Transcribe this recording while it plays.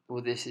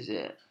Well, this is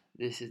it.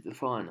 This is the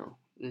final.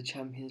 The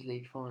Champions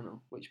League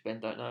final, which Ben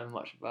don't know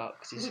much about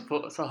because he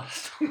supports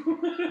Arsenal.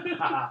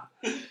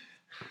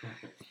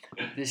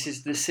 This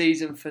is the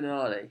season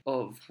finale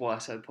of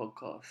WhySo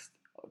podcast.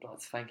 I'd like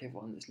to thank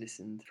everyone that's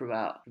listened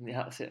throughout from the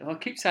outset. I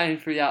keep saying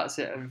through the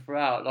outset and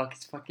throughout like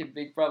it's fucking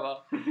Big Brother.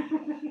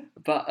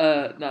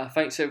 But no,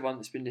 thanks to everyone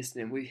that's been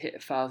listening. We've hit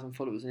 1,000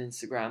 followers on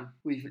Instagram.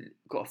 We've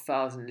got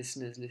 1,000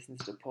 listeners listening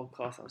to the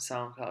podcast on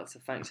SoundCloud.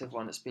 So thanks to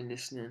everyone that's been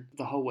listening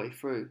the whole way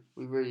through.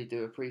 We really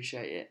do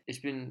appreciate it. It's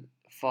been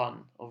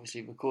fun,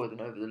 obviously,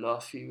 recording over the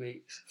last few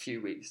weeks.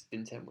 It's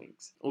been 10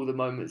 weeks. All the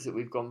moments that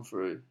we've gone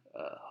through.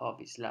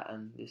 Harvey's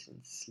Latin,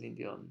 listening to Celine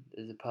Dion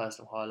is a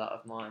personal highlight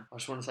of mine. I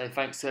just want to say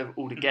thanks to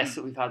all the guests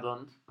that we've had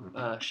on.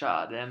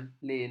 Shout out them,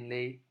 Lee and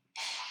Lee.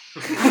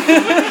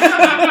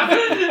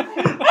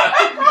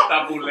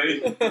 Double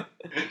Lee.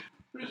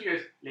 Who'd you go?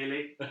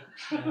 Lily.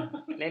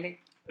 Lily.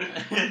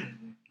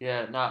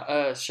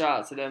 Yeah, shout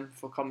out to them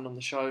for coming on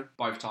the show.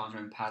 Both times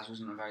when Paz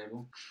wasn't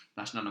available.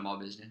 That's none of my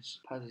business.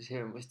 Paz is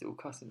here and we're still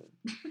cussing him.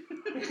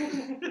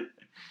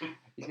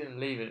 He's going to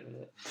leave in a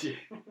minute. Yeah.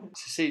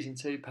 So season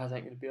 2, Paz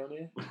ain't going to be on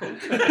here.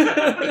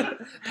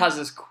 Paz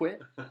has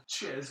quit.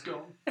 Chair's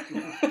gone.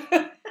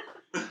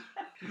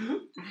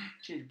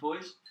 Cheers,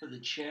 boys, for the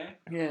chair.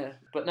 Yeah,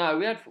 but no,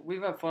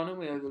 we've had fun,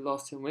 haven't we, over the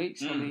last 10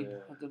 weeks? I mean,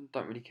 I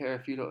don't really care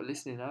if you lot are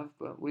listening have,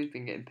 but we've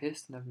been getting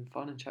pissed and having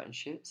fun and chatting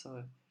shit,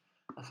 so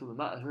that's all that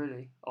matters,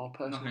 really. Our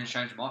personal... Nothing's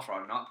changed on my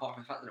Friday night, apart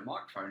from the fact that the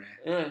microphone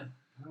here. Yeah.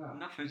 Oh.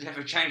 Nothing's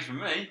ever changed for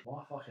me.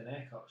 My fucking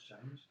haircut's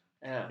changed.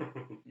 Yeah.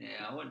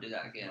 Yeah, I wouldn't do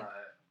that again. Right.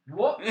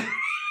 What?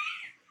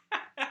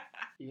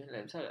 You didn't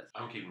let him say that?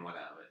 I'm keeping my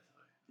out of it.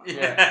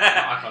 Yeah.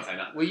 I can't say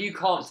nothing. Well, you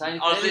can't say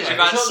anything. I was literally anyway.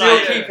 about to It's not say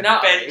you're keeping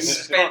out of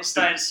it. Ben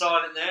staying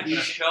silent there. You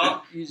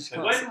Shot. You just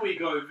can't. When we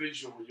go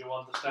visual, you'll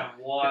understand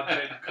why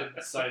Ben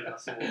couldn't say that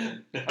sort of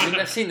thing. I mean,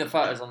 they've seen the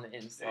photos on the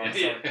Insta, so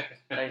Yeah.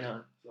 they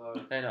know.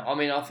 So, They know. I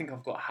mean, I think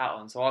I've got a hat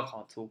on, so I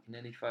can't talk in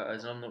any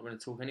photos, and I'm not going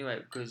to talk anyway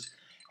because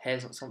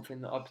hair's not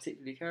something that I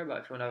particularly care about.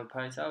 If you want to have a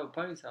ponytail, have a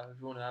ponytail. If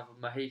you want to have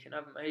a Mohican,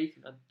 have a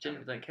Mohican. I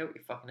genuinely don't care what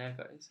your fucking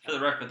haircut is. For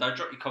the record, though,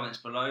 drop your comments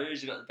below.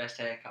 Who's got the best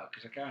haircut?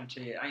 Because I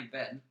guarantee it ain't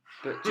Ben.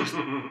 But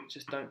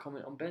just don't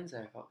comment on Ben's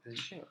haircut because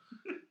it's shit.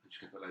 I'm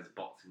just going to put loads of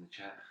bots in the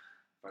chat.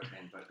 Vote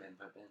Ben, vote Ben,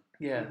 vote Ben.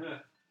 Yeah.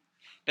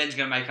 Ben's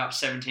going to make up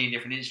 17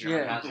 different Instagram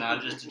Yeah. accounts now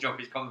just to drop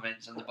his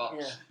comments on the box.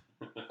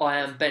 Yeah. I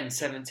am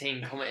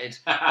Ben17 commented.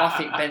 I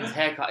think Ben's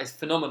haircut is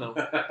phenomenal.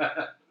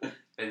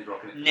 Ben's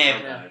rocking it.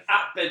 Neb. Yeah.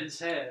 At Ben's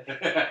hair.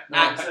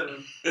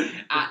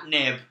 At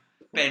Neb.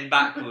 Ben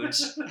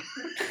backwards.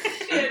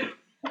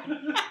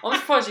 I'm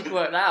surprised you can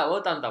work that out.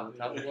 Well done, double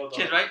tap. Well done.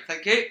 Cheers, mate.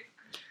 Thank you.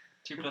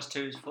 2 +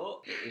 2 is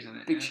 4. It is, isn't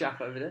it? Big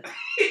shack over there.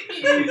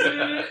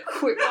 Double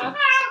Quick.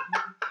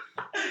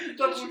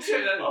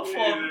 check that. I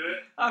thought,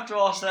 after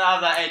I said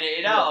have that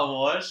edited out,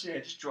 otherwise, yeah,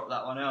 just drop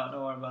that one out.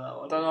 Don't worry about that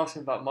one. Don't ask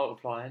him about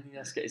multiplying. He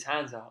has to get his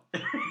hands out.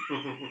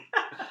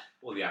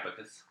 Or the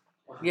abacus.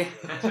 Yeah.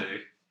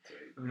 Two.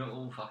 We're not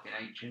all fucking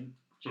ancient.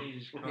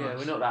 Jesus Christ. Yeah,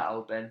 we're not that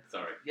old, Ben.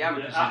 Sorry. The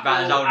abacus is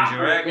about as old as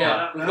your haircut.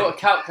 Yeah, we've got a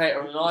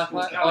calculator on an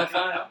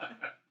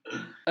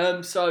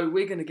iPhone. So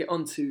we're going to get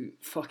on to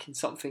fucking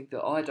something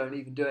that I don't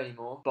even do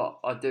anymore, but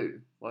I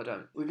do. Well, I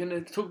don't. We're going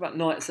to talk about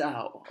nights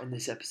out on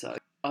this episode.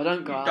 I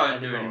don't go You out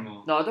don't do anymore.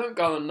 anymore. No, I don't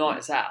go on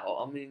nights out.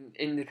 I mean,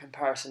 in the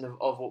comparison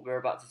of what we're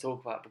about to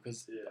talk about,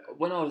 because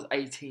when I was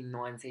 18,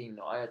 19,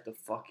 I had the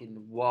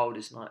fucking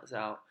wildest nights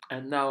out.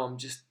 And now I've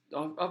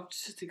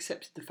just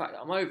accepted the fact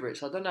that I'm over it.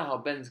 So I don't know how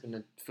Ben's going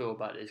to feel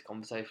about this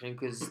conversation,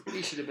 because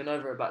he should have been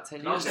over it about 10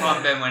 years Last ago.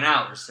 time Ben went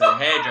out was the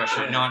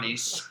hairdresser in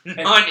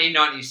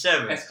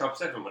 1997. S Club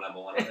 7 when I'm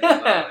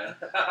on.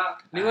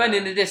 We weren't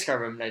in the disco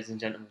room, ladies and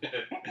gentlemen.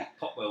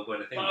 Popwell were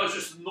the thing. That was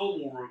just a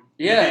normal room.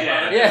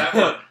 Yeah. That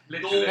was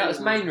literally. That was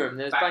main room.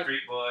 There's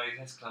Backstreet Boys,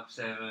 S Club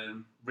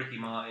 7, Ricky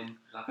Martin.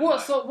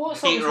 What songs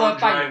Peter were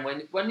Andre.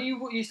 banging when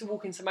you used to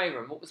walk into main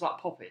room? What was like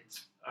popping?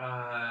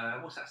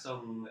 What's that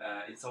song?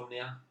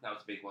 Insomnia. That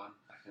was a big one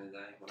back in the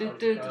day.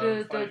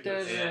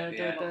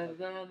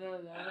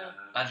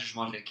 That just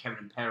reminds me of Kevin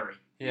and Perry.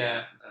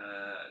 Yeah.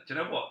 Do you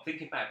know what?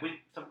 Thinking back, when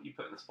something you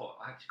put in the spot,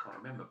 I actually can't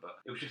remember, but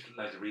it was just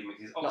loads of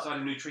remixes. Oxide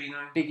and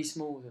Neutrino. Biggie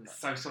Smalls and that.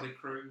 So Solid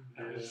Crew.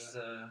 That was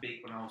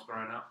big when I was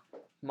growing up.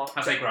 Mike-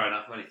 I say growing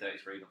up, I'm only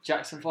 33.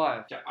 Jackson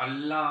 5. I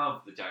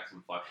love the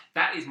Jackson 5.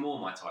 That is more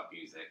my type of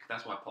music.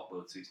 That's why pop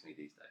world suits me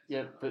these days.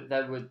 Yeah, but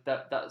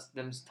that's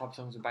them type of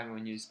songs were banging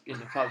when you was in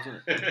the clubs,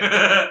 wasn't it?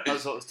 That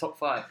was what was top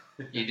 5.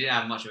 You didn't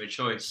have much of a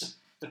choice.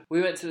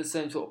 We went to the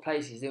same sort of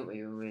places, didn't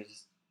we? When we were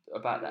just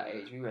about that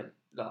age, we went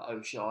like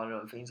Oceana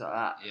and things like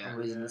that. Yeah. And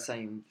we was in the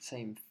same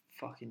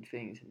fucking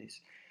things. And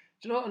it's,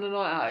 do you know what? On a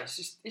night out,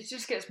 it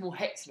just gets more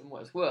hectic than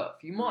what it's worth.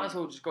 You might as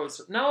well just go.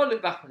 Now I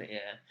look back on it,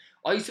 yeah.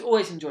 I used to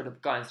always enjoy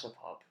going to the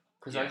pub.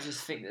 Because I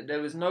just think that there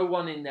was no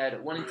one in there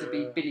that wanted to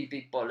be Billy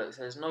Big Bollocks.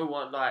 There's no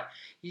one like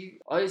you.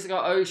 I used to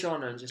go to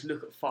Oceana and just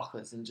look at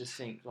fuckers and just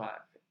think like,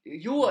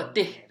 you're a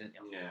dickhead, aren't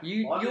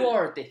you? Yeah. You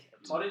are a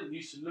dickhead. I didn't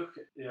used to look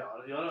at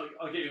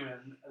I get you,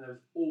 and there was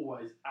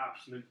always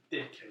absolute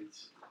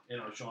dickheads in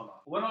Oshana.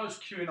 When I was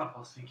queuing up, I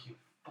was thinking,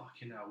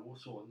 fucking hell, what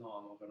sort of night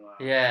am I going to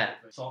have? Yeah.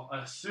 So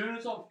as soon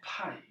as I've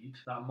paid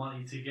that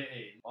money to get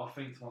in, I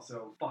think to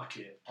myself, fuck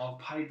it, I've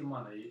paid the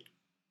money,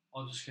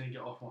 I'm just going to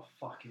get off my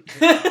fucking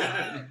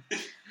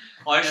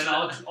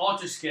I'll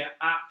just get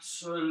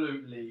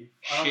absolutely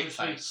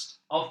shit-faced.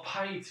 I've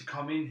paid to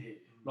come in here.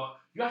 Like,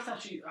 you have to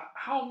actually,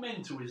 how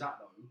mental is that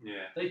though?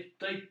 Yeah.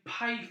 They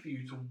pay for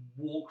you to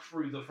walk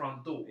through the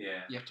front door.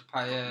 Yeah. You have to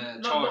pay a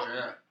charge,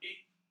 yeah.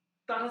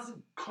 That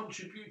doesn't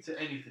contribute to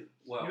anything.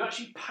 Well, you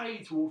actually pay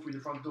to walk through the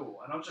front door,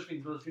 and I'm just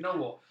thinking, you know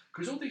what?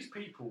 Because all these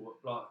people,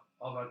 like,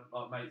 I've had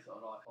like mates that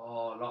are like,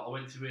 oh, like I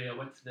went to here, I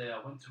went to there,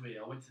 I went to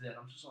here, I went to there, and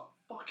I'm just like,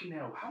 fucking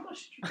hell, how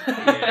much did you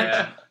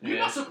pay? You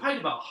must have paid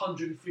about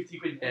 150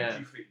 quid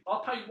entry fee.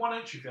 I paid one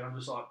entry fee, and I'm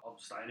just like, I'm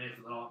staying here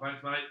for the night,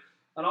 thanks, mate.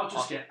 And I'll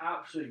just get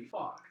absolutely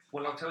fucked.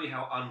 Well, I'll tell you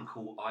how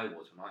uncool I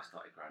was when I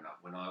started growing up.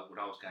 When I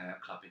was going out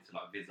clubbing to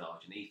like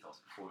Visage and Ethos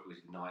before it was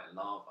Ignite and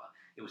Lava,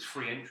 it was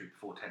free entry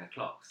before 10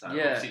 o'clock. So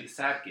obviously the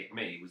sad git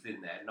me was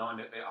in there 9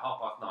 at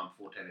 9:30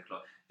 before 10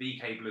 o'clock.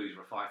 VK Blues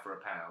were 5 for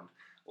 £1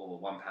 or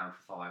 £1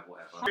 for 5,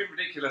 whatever.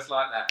 Ridiculous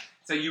like that.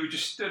 So you were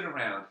just stood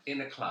around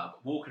in a club,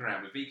 walking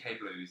around with VK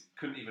Blues,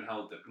 couldn't even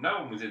hold them.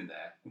 No one was in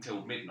there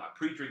until midnight.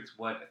 Pre-drinks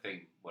weren't a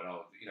thing when I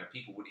was,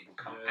 people wouldn't even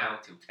come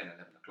out till 10,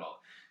 11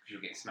 o'clock because you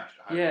were getting smashed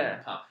at home in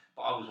the pub.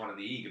 But I was one of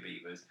the eager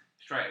beavers,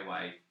 straight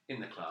away in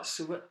the club.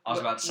 So I was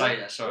about to say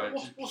that. Sorry.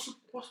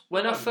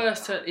 When I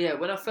first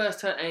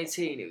turned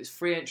 18, it was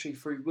free entry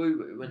through Woo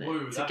Woo, wasn't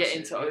it? To get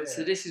into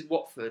so this is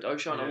Watford,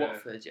 Oceana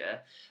Watford, yeah.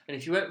 And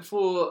if you went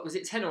before, was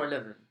it 10 or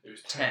 11? It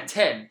was 10.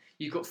 10.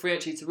 You got free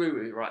entry to Woo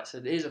Woo, right?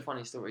 So here's a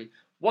funny story.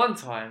 One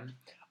time,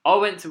 I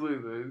went to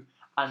Woo Woo,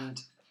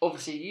 and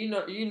obviously you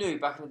knew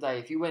back in the day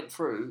if you went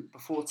through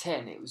before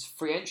 10, it was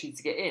free entry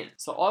to get in.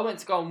 So I went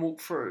to go and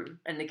walk through,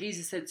 and the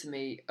geezer said to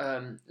me,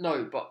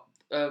 no, but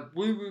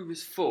Woo Woo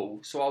was full,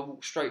 so I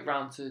walked straight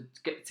round to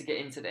get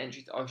into the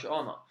entry to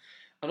Oceana.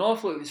 And I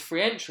thought it was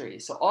free entry,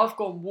 so I've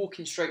gone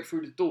walking straight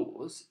through the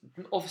doors.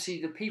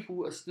 Obviously, the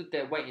people are stood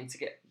there waiting to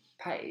get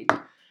paid,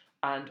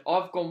 and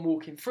I've gone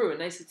walking through,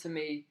 and they said to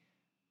me,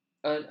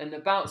 and the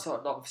bouncer,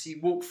 like, obviously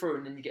you walk through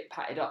and then you get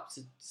patted up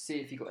to see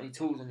if you've got any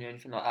tools on you or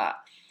anything like that.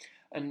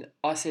 And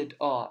I said,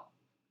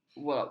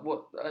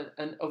 what?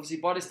 And obviously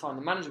by this time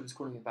the manager was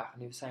calling me back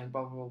and he was saying,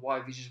 blah, blah, blah, why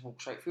have you just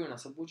walked straight through? And I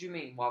said, what do you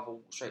mean, why have I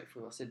walked straight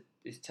through? I said,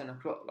 it's 10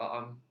 o'clock, like,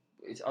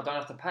 I don't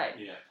have to pay.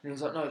 Yeah. And he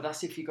was like, no,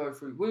 that's if you go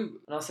through Woo.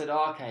 And I said,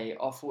 okay,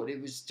 I thought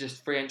it was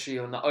just free entry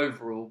on the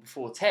overall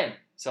before 10.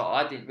 So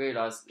I didn't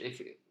realise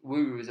if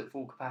Woo was at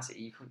full capacity,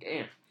 you couldn't get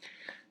in.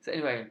 So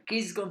anyway,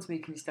 Geezer's gone to me,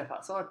 can you step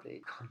outside,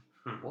 please?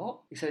 What?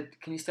 He said,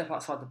 can you step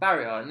outside the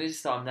barrier? And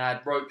this time they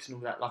had ropes and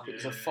all that, like it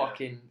was a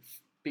fucking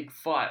big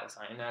fight or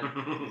something. They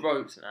had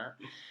ropes and that.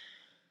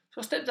 So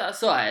I stepped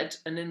outside,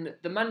 and then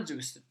the manager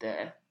was stood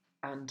there,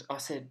 and I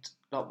said,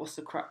 like, what's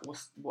the crack?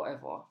 What's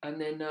whatever? And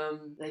then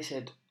they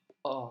said,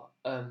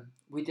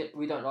 we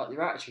don't like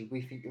your attitude.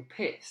 We think you're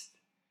pissed.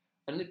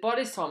 And by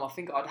this time, I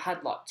think I'd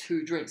had like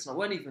 2 drinks, and I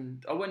weren't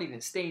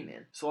even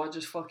steaming. So I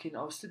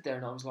was stood there,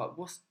 and I was like,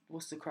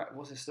 what's the crack?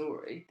 What's the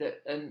story?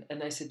 And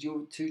they said,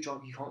 you're too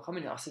drunk, you can't come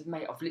in here. I said,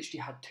 mate, I've literally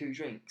had 2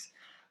 drinks.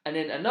 And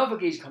then another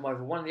geezer come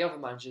over. One of the other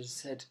managers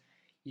said,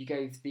 you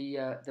gave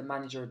the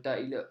manager a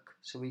dirty look,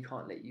 so we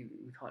can't let you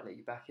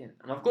back in.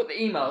 And I've got the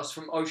emails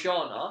from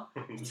Oceana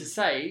to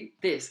say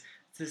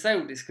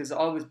all this because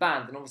I was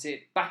banned, and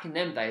obviously back in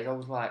them days I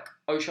was like,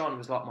 Oceana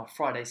was like my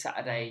Friday,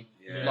 Saturday,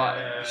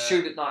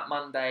 shoot at night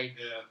Monday.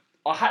 Yeah.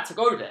 I had to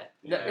go there.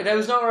 Yeah. There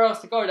was nowhere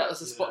else to go. That was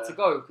the spot to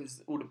go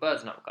because all the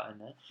birds and that were going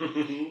there.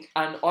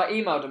 And I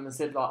emailed them and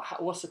said, like,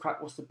 what's the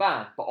crack? What's the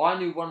ban? But I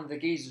knew one of the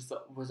geezers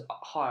that was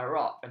higher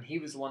up, and he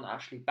was the one that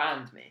actually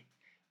banned me.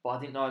 But I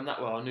didn't know him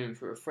that well. I knew him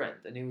through a friend,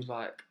 and he was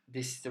like,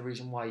 "This is the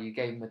reason why you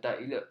gave him a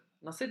dirty look."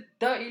 And I said,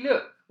 "Dirty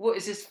look? What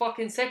is this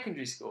fucking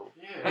secondary school?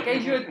 Yeah. I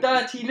gave you a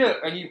dirty look,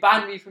 and you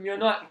banned me from your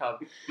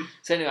nightclub."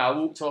 So anyway, I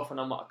walked off, and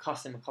I might have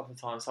cussed him a couple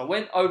of times. So I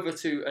went over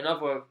to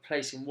another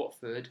place in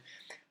Watford,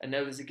 and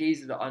there was a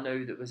geezer that I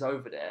know that was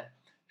over there.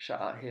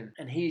 Shout out him.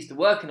 And he used to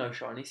work in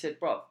Ocean, and he said,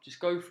 "Bruv, just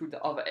go through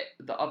the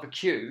other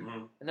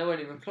queue," and they won't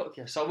even clock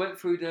you. So I went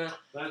through the.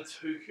 That's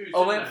 2 queues.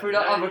 I went through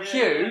the other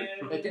queue.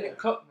 They didn't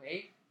clock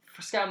me.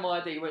 Scanned my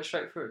ID, went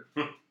straight through.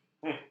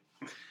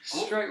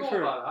 Straight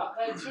through. About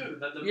that. They too.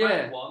 The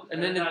main one.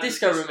 And then the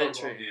disco room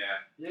entry.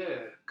 Yeah.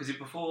 Because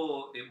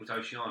before it was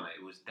Oceana,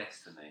 it was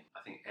Destiny. I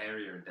think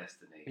Area and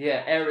Destiny.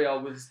 Yeah, Area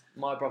was,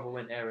 my brother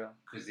went Area.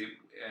 Because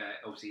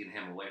obviously in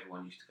Hemel,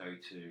 everyone used to go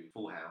to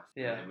Full House.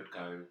 Yeah. And they would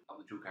go up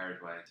the dual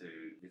carriageway to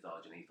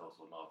Visage and Ethos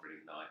or Lava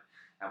Ignite.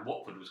 And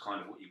Watford was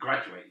kind of what you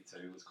graduated to.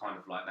 It was kind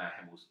of like, now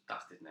Hemel's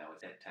dusted now,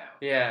 it's Dead Town.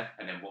 Yeah.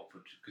 And then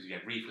Watford, because you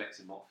had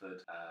Reflex in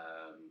Watford,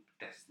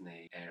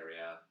 Destiny,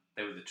 Area.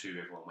 They were the 2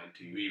 everyone went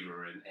to. You either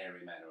were an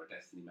Area man or a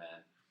Destiny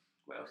man.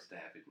 What else did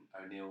they have in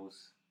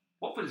O'Neill's?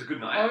 Watford is a good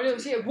night out.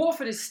 O'Neill's, yeah.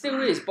 Watford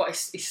still is, but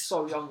it's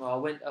so young. I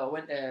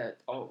went there,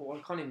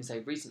 I can't even say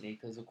recently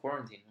because of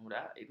quarantine and all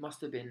that. It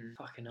must have been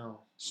fucking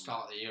hell.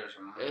 Start of the year or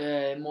something.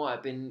 Yeah, it might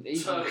have been.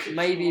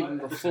 Maybe even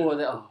before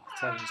that. Oh,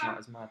 Turkish night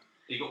is mad.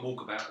 You got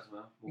walkabout as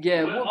well.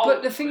 Yeah,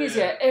 but the thing is,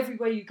 yeah.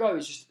 everywhere you go,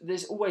 is just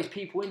there's always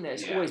people in there.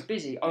 It's Yeah. always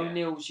busy. Yeah.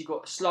 O'Neill's, you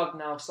got Slug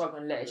now, Slug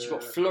and Lettuce. You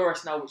got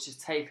Flores now, which has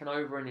taken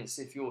over, and it's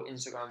if you're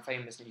Instagram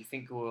famous and you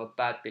think you're a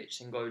bad bitch,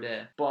 then go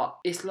there. But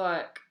it's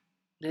like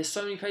there's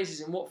so many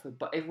places in Watford,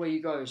 but everywhere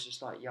you go, it's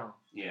just like young.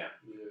 Yeah.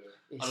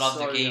 It's I love so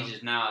the young.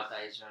 geezers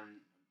nowadays,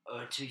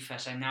 and to be fair,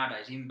 say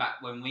nowadays, even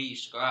back when we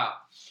used to go out,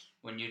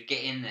 when you'd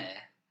get in there,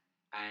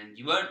 and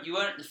you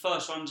weren't the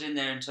first ones in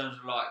there in terms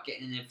of like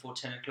getting in there before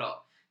 10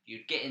 o'clock.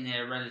 You'd get in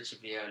there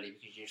relatively early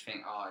because you'd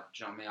think, oh,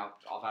 do you know what I mean?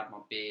 I've had my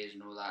beers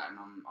and all that, and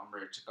I'm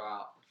ready to go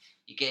out.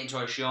 You get into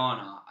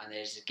Oceana, and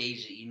there's the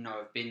geezers that you know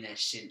have been there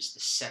since the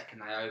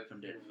second they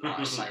opened it, like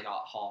I say, like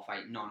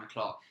 8:30, 9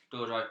 o'clock.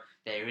 Doors open.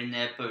 They're in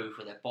their booth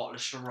with their bottle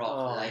of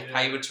Ciroc. They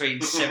pay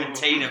between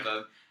 17 of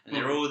them, and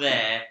they're all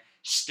there,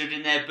 stood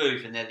in their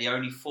booth, and they're the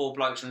only 4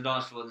 blokes on the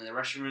dance floor, and then the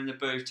rest of them are in the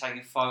booth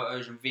taking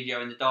photos and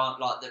video in the dance,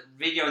 like the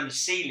video in the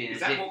ceiling. Is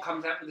that what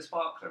comes out with the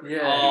sparkler? Yeah.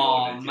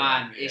 Oh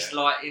man, Yeah. it's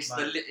like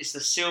it's the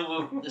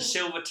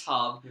silver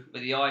tub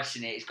with the ice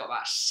in it. It's got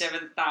about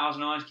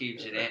 7,000 ice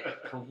cubes in it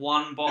for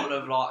one bottle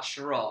of like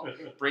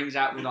Ciroc. Brings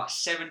out with like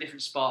 7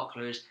 different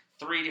sparklers,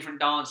 3 different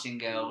dancing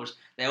girls.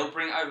 They all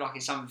bring it over like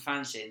it's something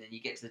fancy, and then you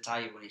get to the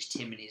table and it's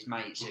Tim and his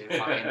mates who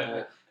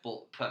fucking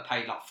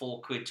paid like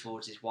 £4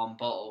 towards this one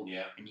bottle.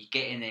 Yeah. And you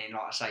get in there and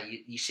like I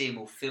say, you see them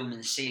all filming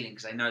the ceiling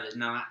because they know there's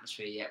no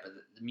atmosphere yet, but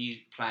the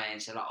music playing,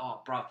 so they're like,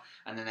 oh bruv,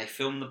 and then they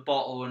film the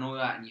bottle and all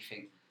that, and you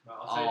think,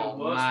 I'll say the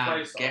worst man,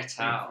 place get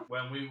out.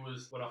 when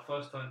I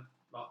first turned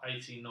like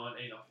 18,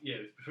 19, yeah, it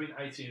was between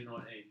 18 and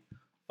 19.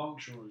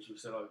 Function rooms were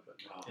still open.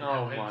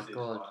 Oh my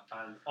God.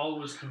 Right? And I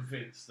was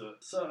convinced that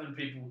certain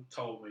people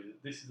told me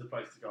that this is the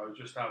place to go.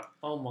 Just have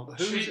Oh my God.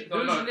 Who's cheap,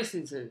 you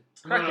listening to?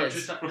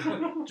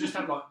 Crackheads. just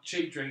have like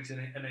cheap drinks and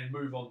then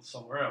move on to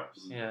somewhere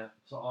else. Yeah.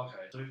 So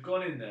okay, so we've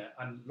gone in there,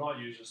 and like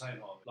you were saying,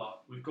 like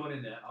we've gone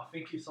in there. I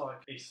think it's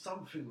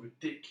something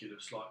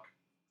ridiculous, like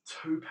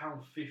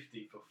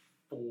 £2.50 for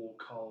 4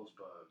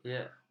 Carlsberg.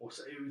 Yeah. Or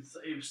so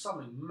it was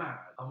something mad.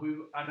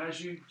 And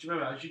as you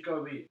remember, as you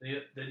go in,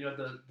 then you had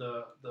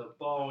the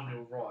bar on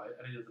your right,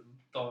 and then you had the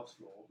dance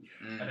floor,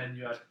 and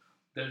then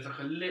there was like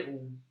a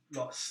little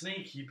like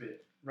sneaky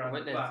bit round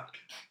the back.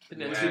 Been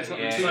there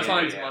two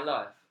times in my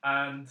life.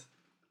 And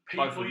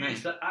people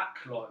used to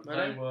act like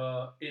Really? they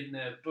were in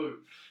their booth.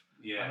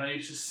 Yeah. And they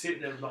used to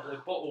sit there with like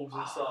their bottles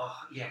and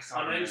stuff. Yes,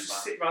 And they used to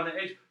sit around the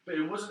edge, but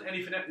it wasn't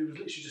anything else. It was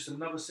literally just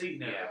another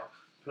seating area.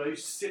 But they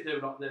used to sit there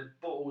with like their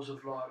bottles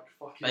of like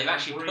fucking. They've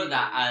actually put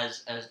that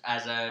as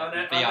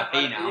a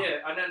VIP now.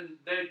 Yeah, and then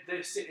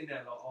they're sitting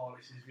there like, oh,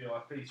 this is VIP,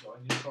 right? And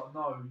you're just like,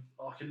 no,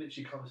 I can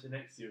literally come and sit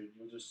next to you, and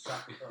you're just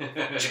sat at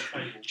the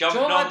table.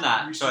 Jumping on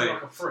that, You sorry, feel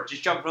like a freak.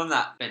 just jumping on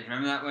that, Ben.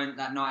 Remember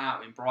that night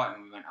out in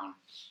Brighton we went on,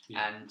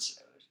 and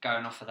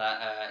going off of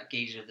that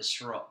geezer of the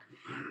Ciroc,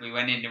 we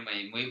went in, didn't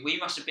we? We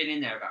must have been in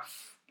there about,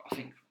 I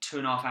think,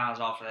 2.5 hours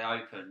after they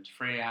opened,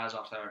 3 hours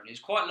after they opened. It was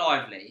quite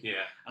lively.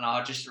 Yeah. And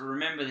I just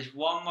remember this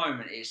one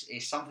moment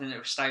is something that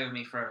will stay with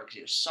me forever because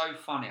it was so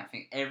funny. I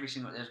think there was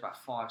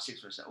about 5,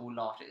 6 of us that all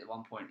laughed at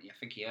one point. I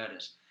think he heard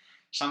us.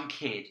 Some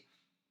kid,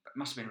 it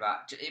must have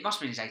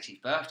been his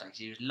 18th birthday because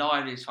he was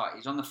lively as fuck. He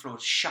was on the floor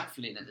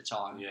shuffling at the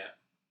time. Yeah.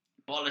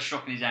 Bottle of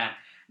Ciroc in his hand.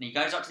 And he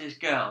goes up to this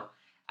girl,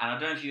 and I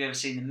don't know if you've ever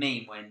seen the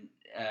meme when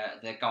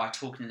the guy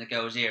talking in the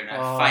girl's ear and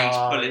her face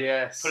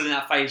pulling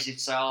that face and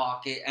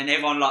say, and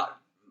everyone like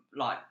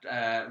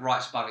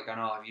right above it going,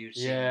 oh, have you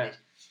seen this?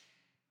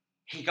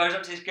 He goes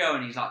up to this girl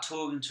and he's like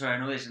talking to her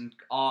and all this, and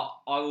I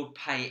would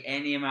pay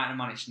any amount of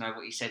money to know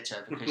what he said to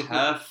her because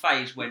her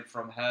face went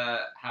from her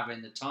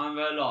having the time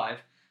of her life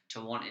to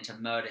wanting to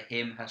murder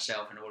him,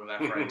 herself, and all of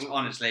her friends.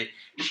 Honestly,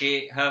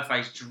 her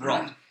face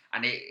dropped.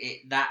 And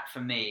that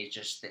for me is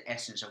just the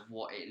essence of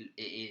what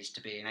it is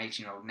to be an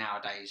 18-year-old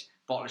nowadays.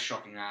 Bottle of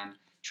Ciroc in your hand,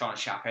 trying to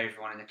shout up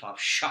everyone in the club,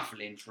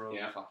 shuffling for all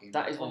the fucking.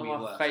 That is one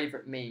of my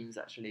favourite memes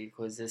actually,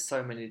 because there's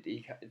so many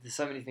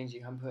things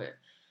you can put.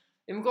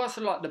 In regards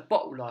to like the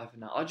bottle life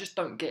and that, I just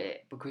don't get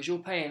it because you're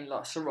paying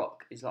like Ciroc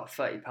is like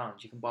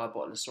 £30. You can buy a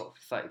bottle of Ciroc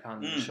for £30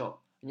 in the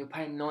shop, and you're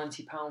paying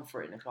 £90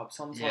 for it in the club.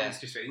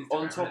 Sometimes It's just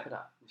on top of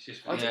that.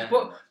 Just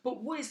but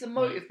what is the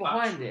motive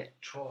behind it?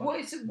 What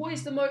is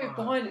the motive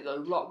behind it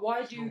though? Like,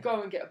 why do you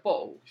go and get a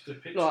bottle?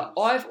 Like,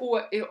 I've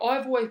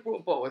always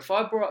brought a bottle. If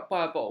I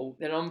buy a bottle,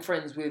 then I'm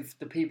friends with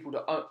the people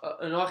that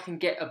and I can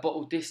get a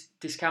bottle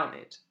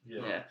discounted.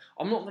 Yeah.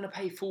 I'm not going to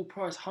pay full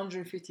price,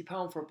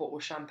 £150 for a bottle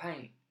of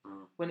champagne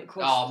when it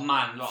costs. Oh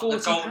man, like £40.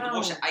 the gold,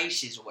 what's it,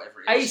 Aces or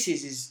whatever it is.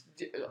 Aces is.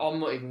 I'm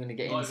not even going to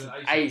get into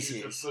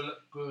Aces. It's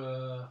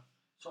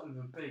something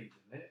with a bead,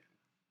 isn't it?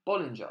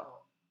 Bollinger.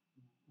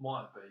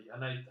 Might be,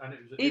 and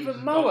it was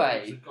even Moe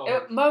and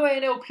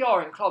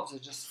LPR in clubs are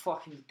just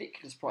fucking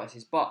ridiculous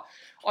prices. But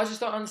I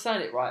just don't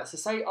understand it, right? So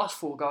say us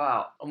 4 go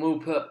out and we'll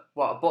put a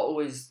bottle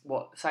is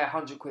say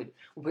 £100.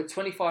 We'll put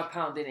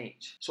 £25 in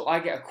each, so I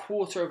get a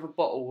quarter of a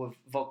bottle of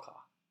vodka.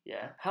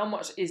 Yeah, how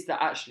much is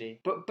that actually?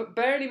 But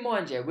bearing in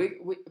mind, we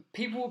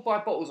people would buy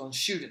bottles on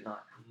student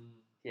night.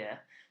 Yeah,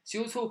 so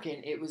you're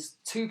talking it was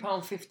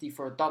 £2.50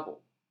 for a double,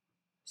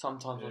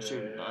 sometimes on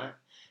student night.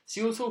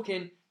 So you're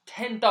talking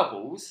 10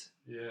 doubles.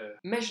 Yeah.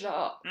 Measure that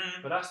up.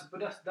 But that's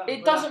that.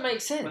 It doesn't make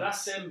sense. But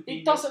that's them.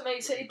 It doesn't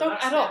make sense. It don't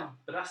add up.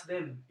 But that's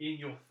them in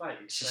your face.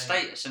 It's a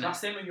status, isn't it?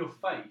 That's them in your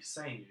face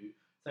saying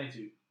to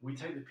you, we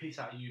take the piss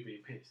out of you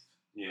being pissed.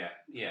 Yeah.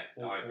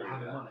 Or I agree having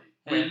with that. money.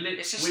 Yeah.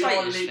 We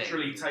are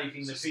literally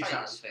taking the It's a piss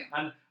out. status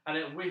thing.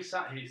 And we're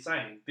sat here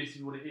saying this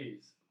is what it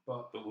is.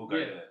 But we'll go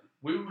there.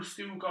 we will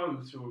still go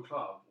to a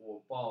club or a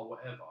bar,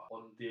 whatever,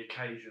 on the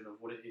occasion of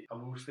what it is,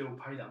 and we'll still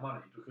pay that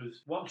money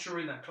because once you're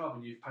in that club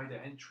and you've paid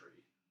that entry,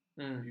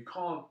 you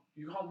can't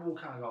walk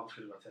out and go, I'm just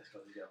going to go to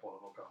Tesco and get a bottle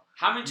of vodka.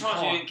 How many times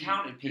have you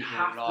encountered people you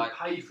have like... to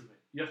pay for it.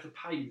 You have to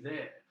pay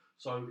there.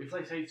 So if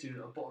they say to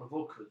you a bottle of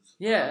vodka's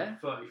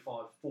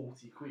 35,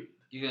 40 quid,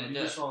 you're going to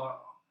do just it. like,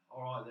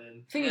 alright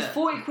then. Thing is,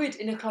 40 quid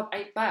in a club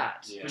ain't bad.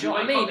 Yeah. Do you know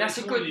what I mean? That's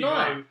a good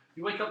night.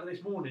 You wake up the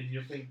next morning and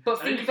you think,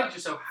 But think about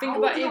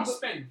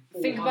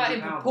it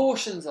in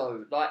proportions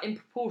though. Like in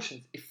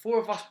proportions, if 4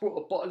 of us brought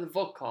a bottle of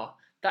vodka,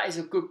 that is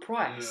a good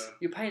price. Yeah.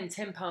 You're paying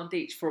 £10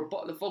 each for a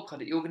bottle of vodka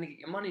that you're going to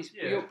get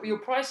your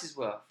price is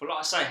worth. But like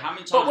I say, how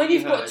many times But when have you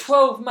you've got heard...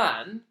 12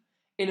 man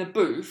in a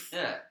booth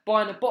Yeah.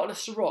 buying a bottle of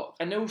Ciroc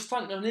and they're all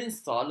stunting on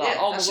Insta like,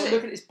 oh my that's god, it.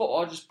 look at this bottle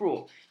I just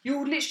brought.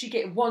 You're literally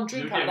getting one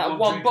drink You're out of getting that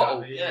one drink bottle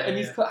out of it, and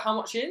you've put how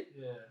much in?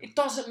 Yeah. It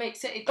doesn't make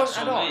sense. It That's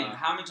doesn't add what up. I mean.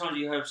 How many times have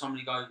you heard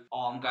somebody go,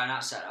 oh, I'm going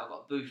out Saturday, I've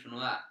got a booth and all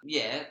that?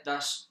 Yeah,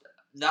 that's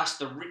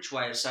the rich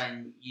way of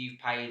saying you've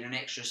paid an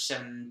extra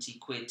 70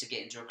 quid to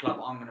get into a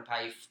club I'm going to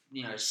pay,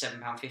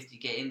 £7.50 to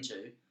get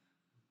into,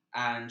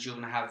 and you're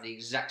going to have the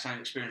exact same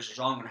experience as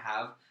I'm going to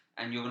have,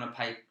 and you're going to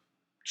pay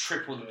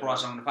triple the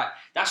price I'm going to pay.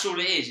 That's all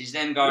it is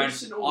them going,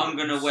 I'm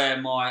going to wear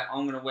my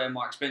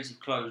expensive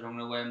clothes, I'm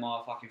going to wear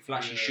my fucking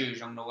flashy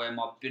shoes, I'm going to wear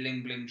my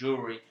bling bling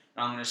jewellery,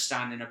 and I'm going to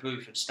stand in a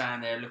booth and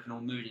stand there looking all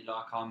moody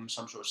like I'm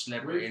some sort of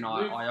celebrity and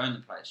I own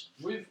the place.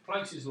 With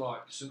places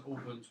like St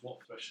Albans,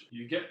 especially,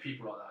 you get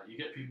people like that. You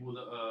get people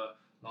that are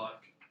like,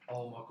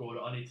 oh my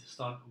god, I need to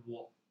stunt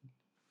what,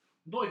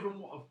 not even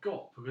what I've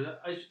got, because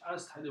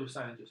as Taylor was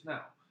saying just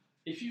now,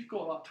 if you've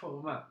got like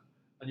 12 man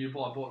and you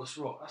buy a bottle of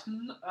Ciroc,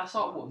 that's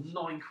like what,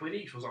 9 quid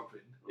each or something.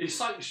 It's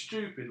so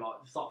stupid, like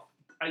it's like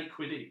 8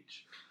 quid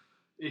each.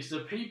 It's the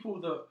people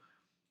that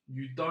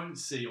you don't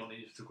see on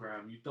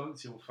Instagram, you don't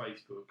see on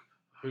Facebook,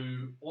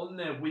 who on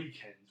their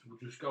weekends will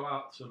just go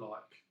out to like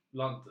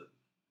London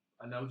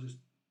and they'll just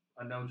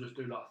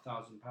do like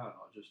 £1,000 like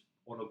just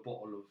on a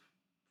bottle of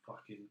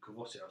fucking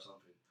Courvoisier or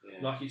something.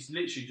 Yeah. Like it's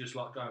literally just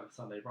like going to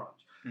Sunday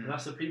brunch. And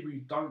that's the people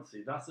you don't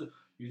see.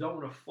 You don't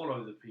want to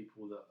follow the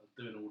people that are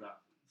doing all that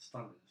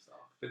stunning stuff.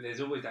 But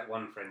there's always that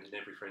one friend in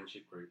every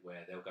friendship group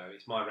where they'll go,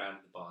 it's my round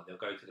at the bar, they'll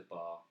go to the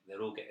bar,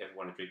 they'll all get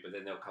everyone a drink, but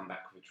then they'll come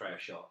back with a tray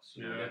of shots.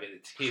 You know, they'll get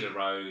the tequila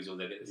rose or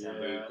they'll get the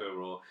Sambuca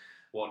or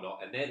whatnot,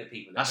 and they're the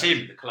people that go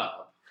to the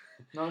club.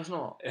 No, it's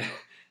not.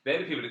 They're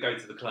the people that go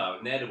to the club,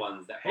 and they're the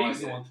ones that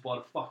He's the one to buy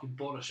the fucking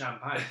bottle of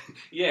champagne.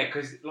 Yeah,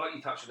 because like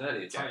you touched on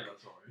earlier, Jack,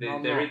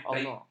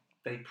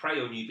 they prey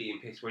on you being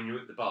pissed when you're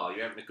at the bar.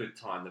 You're having a good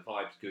time, the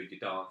vibe's good,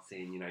 you're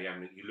dancing,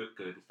 you look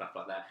good and stuff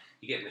like that.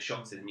 You're getting the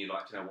shots in, and you're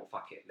like, you know what,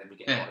 fuck it, let me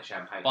get a bottle of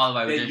champagne. By the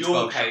way, then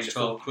you're paying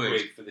 12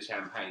 quid for the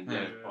champagne.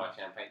 Buy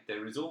champagne.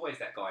 There is always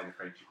that guy in the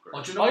friendship group.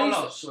 Oh, do you know what I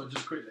love? So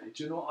just quickly,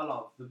 do you know what I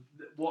love?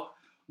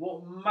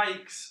 What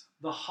makes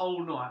the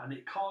whole night, and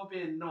it can't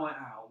be a night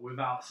out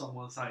without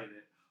someone saying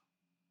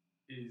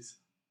it, is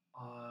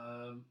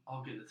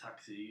I'll get the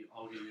taxi,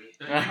 I'll get you.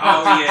 Oh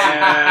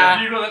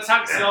yeah. You got the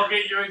taxi, I'll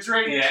get you a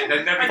drink. Yeah,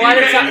 then never buy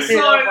the taxi,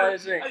 I'll buy a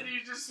drink. And you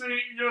just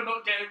think you're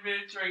not getting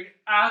me a drink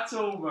at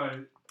all,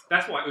 mate.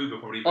 That's why Uber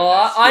probably.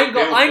 I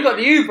ain't got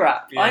the Uber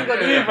app. I ain't got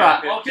the Uber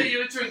app. I'll get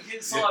you a drink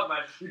inside,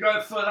 mate. You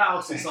go full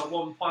house, it's like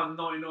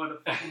 £1.99 a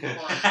fucking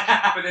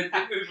pint. But then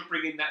Uber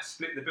bring in that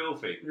split the bill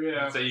thing,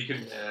 so you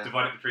can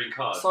divide it between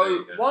cars.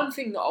 So one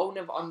thing that I'll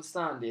never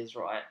understand is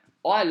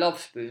I love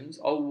spoons.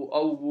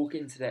 I'll walk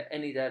into there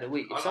any day of the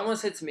week. If someone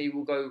said to me,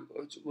 "We'll go,"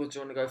 do you want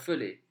to go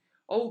fully?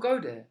 I will go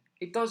there.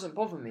 It doesn't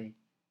bother me.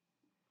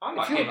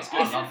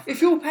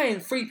 If you're paying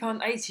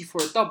 £3.80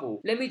 for a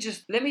double, let me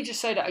just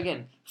say that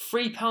again.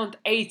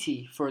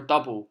 £3.80 for a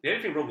double. The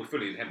only thing wrong with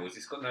fully in Hemel is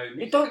it's got no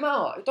music. It don't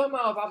matter. It don't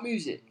matter about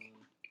music.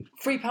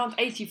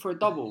 £3.80 for a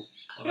double.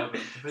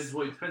 Depends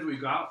what you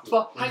go out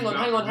for. But hang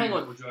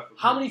on.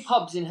 How many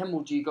pubs in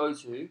Hemel do you go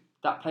to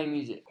that play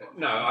music?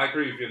 No, I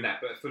agree with you on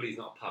that, but fully's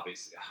not a pub.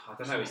 It's I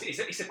don't know.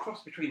 It's a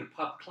cross between a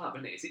pub club,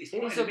 isn't it?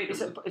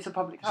 It's a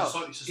public house.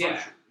 It's a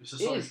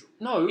social. It is.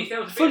 No,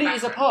 Fully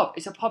is a pub.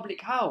 It's a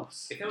public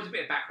house. If there was a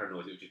bit of background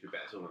noise, it would just be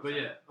better.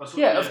 But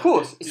of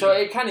course. So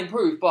it can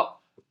improve, but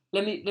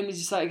let me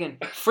just say it again.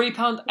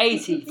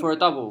 £3.80 for a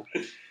double.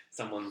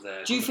 Someone's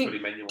do you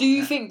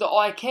think that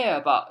I care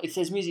about if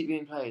there's music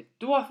being played?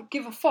 Do I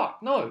give a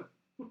fuck? No.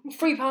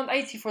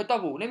 £3.80 for a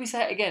double. Let me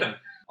say it again.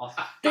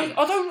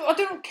 I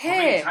don't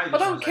care. I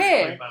don't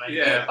care.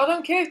 Yeah. I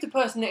don't care if the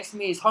person next to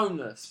me is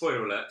homeless.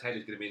 Spoiler alert,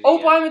 Taylor's going to be in the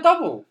I'll buy him a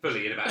double.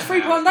 fully in about It's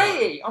an hour's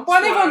 £3.80. I'm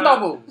buying everyone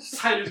doubles.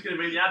 Taylor's going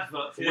to be in the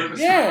advert for women.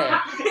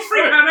 Yeah.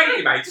 It's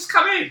 £3.80, mate. Just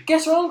come in.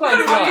 Guess where I'm going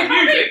There's no fucking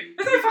tonight? music.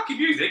 There's no fucking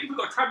music. We've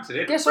got time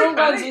to it. Guess where I'm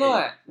going £3.80.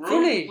 tonight?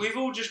 Fully. We've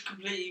all just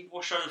completely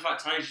washed over the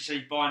fact Taylor said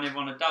he's buying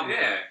everyone a double.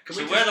 Yeah.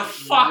 So where the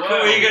fuck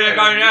are we going to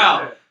go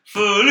now?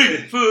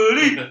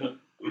 Fully.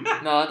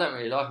 No, I don't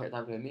really like it.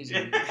 Don't play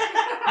music.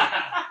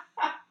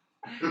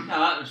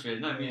 No atmosphere,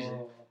 no music.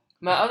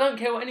 Mate, I don't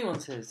care what anyone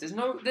says. There's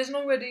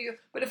nowhere that you.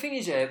 But the thing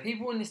is, yeah,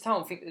 people in this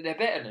town think that they're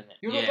better than it.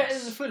 You're not better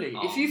than the Fully.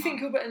 Oh, if you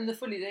think you're better than the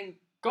Fully, then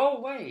go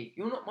away.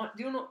 You're not.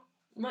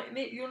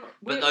 Mate, you're not.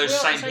 But those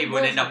same people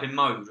would end up in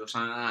mode or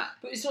something like that.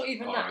 But it's not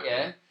even Oh, that, okay.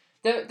 yeah.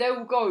 They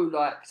will go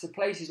like to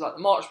places like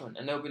the Marchman,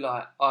 and they'll be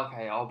like,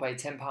 okay, I'll pay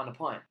 £10 a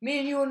pint. Me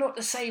and you are not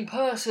the same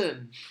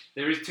person.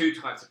 There is two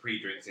types of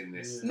pre-drinks in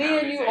this. Me town, and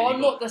isn't you there? are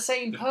You've not got the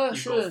same You've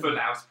person. got full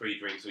house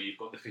pre-drinks, or you've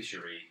got the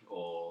fishery,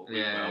 or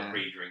well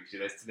pre-drinks.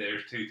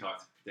 There's two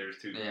types. There's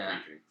two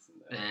pre-drinks.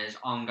 There's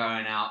I'm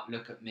going out,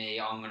 look at me,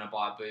 I'm going to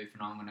buy a booth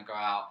and I'm going to go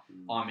out,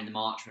 I'm in the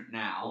Marchment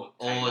now.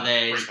 Or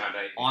there's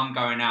I'm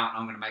going out and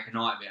I'm going to make a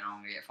night of it and I'm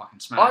going to get fucking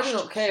smashed. I do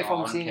not care if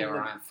I'm I seeing don't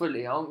them care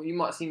Fully. You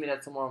might see me there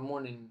tomorrow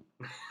morning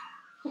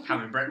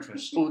having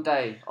breakfast. all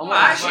day. I'm Well,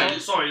 not actually,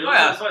 Sorry, well,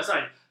 that's what I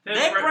say.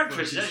 their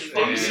breakfast is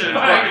decent.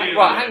 Right,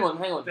 hang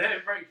on.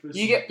 Their breakfast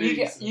You get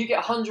decent.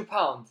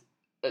 £100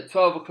 at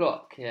 12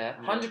 o'clock. Yeah,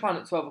 £100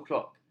 at 12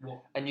 o'clock.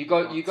 What? And you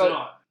go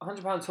Tonight.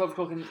 £100 12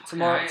 o'clock in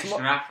Tomorrow,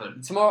 tomorrow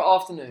happen. tomorrow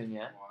afternoon.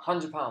 Yeah,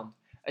 £100,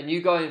 and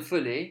you go in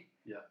Fully.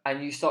 Yeah.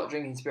 And you start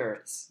drinking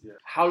spirits. Yeah.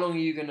 How long are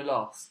you gonna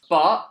last?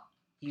 But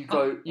you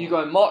go in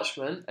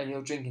Marchman and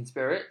you're drinking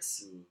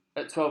spirits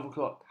at 12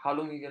 o'clock. How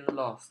long are you gonna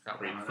last?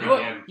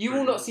 You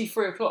will not see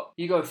 3 o'clock.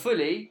 You go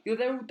Fully, you're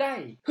there all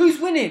day. Who's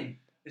winning?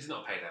 This is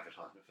not a paid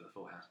advertisement for the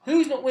Full House.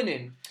 Who's not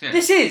winning? Yeah.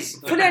 This is.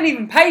 Fully ain't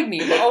even paid me,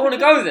 but I want to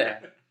go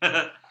there.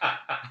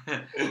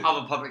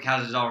 Other public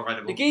houses are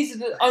available. The geezers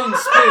that own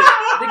spoons.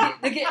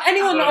 They get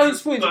anyone that owns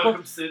spoons.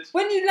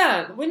 When you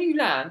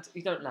land,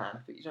 you don't land,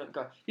 but you don't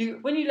go.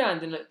 When you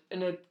land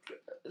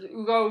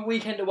we'll go a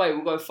weekend away.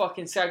 We'll go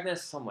fucking Skegness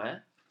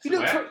somewhere. You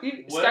look for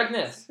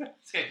Skegness.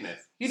 Skegness.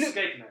 You look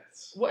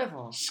Skegness. whatever.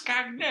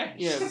 Skegness?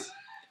 Yeah.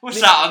 What's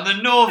that, on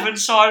the northern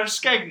side of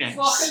Skegness?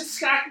 Fucking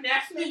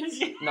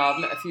Skegness. No, I've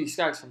met a few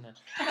skags from there.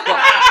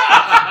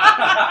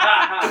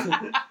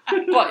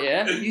 But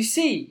yeah, you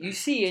see,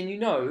 and you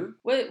know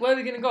where are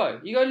we gonna go?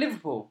 You go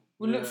Liverpool.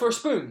 We'll look for a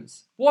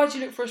spoons. Why do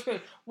you look for a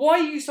spoon? Why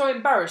are you so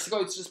embarrassed to go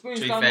to the spoons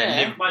To be down fair,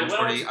 there? Liverpool's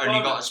probably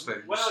only got a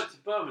spoons. When I went to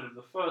Birmingham,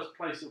 the first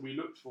place that we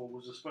looked for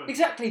was a spoon.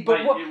 Exactly, but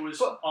Mate, what? it was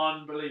but,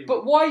 unbelievable.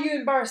 but why are you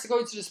embarrassed to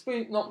go to the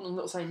spoon? I'm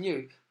not saying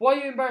you. Why are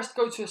you embarrassed to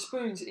go to a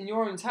spoons in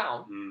your own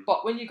town?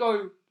 But when you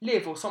go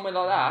live or somewhere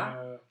like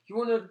that, you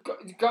want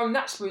to go in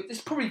that spoon. It's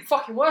probably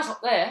fucking worse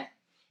up there.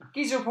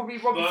 Geezer will probably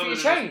rob you for your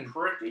chain.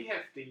 Pretty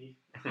hefty.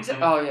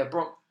 Oh yeah,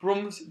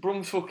 Brom's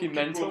fucking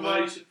mental,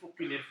 man.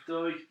 Fucking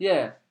hefty.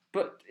 Yeah,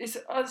 but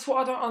that's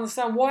what I don't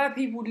understand. Why are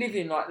people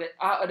living like that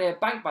out of their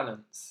bank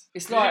balance?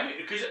 It's like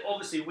because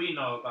obviously we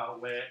know about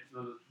where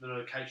the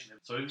location is.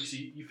 So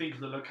obviously you think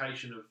of the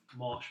location of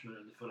Marchman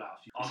and the Full House.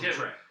 It's a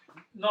trek.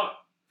 No,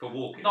 For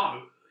walking.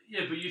 no,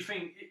 yeah, but you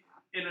think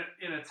in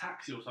a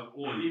taxi or something,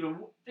 or even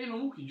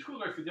walking, you've got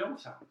to go through the old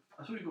town.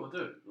 That's what you've got to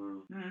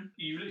do.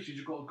 You literally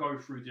just got to go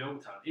through the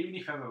old town. Even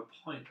if you have a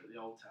pint at the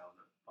old town,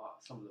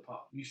 at some of the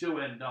pubs, you still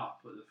end up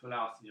at the Full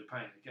House and you're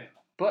paying again.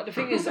 But the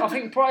thing is, I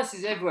think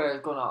prices everywhere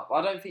have gone up.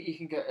 I don't think you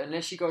can go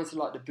unless you go to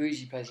like the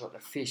bougie place like the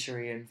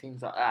fishery and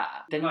things like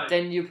that.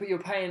 Then you're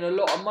paying a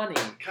lot of money.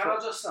 Can I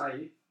just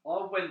say,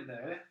 I went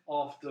there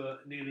after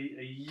nearly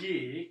a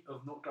year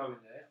of not going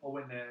there. I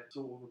went there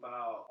sort of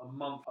about a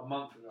month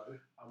ago,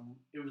 and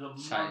it was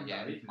a Monday.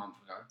 Yeah, a month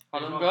ago. How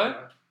long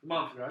ago? A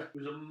month ago. It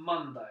was a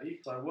Monday,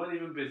 so I weren't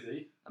even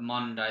busy. A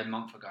Monday,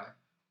 month ago.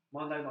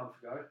 Month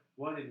ago,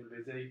 weren't even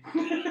busy.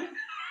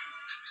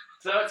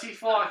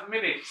 35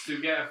 minutes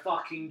to get a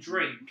fucking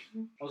drink.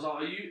 I was like,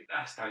 are you...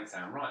 That don't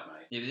sound right,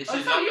 mate. Yeah, but this I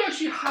is thought you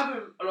actually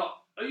haven't... Like,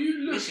 are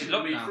you This is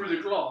looking at me lockdown, through mate.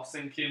 the glass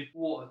thinking,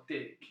 what a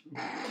dick?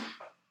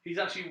 He's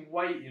actually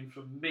waiting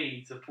for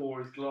me to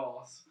pour his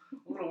glass.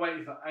 I'm going to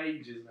wait for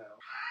ages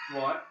now.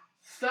 Right?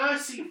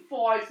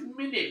 35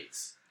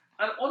 minutes!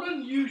 And on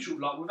unusual,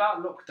 like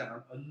without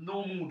lockdown, a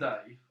normal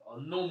day, a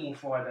normal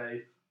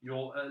Friday,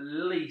 you're at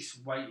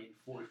least waiting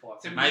 45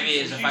 minutes. So maybe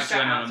it's the fact you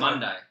went on a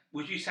Monday.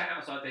 Was you sat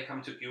outside? They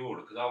come took your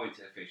order because I went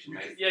to the fish and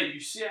they Yeah, you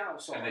sit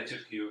outside and they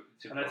took you.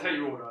 and they take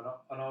your order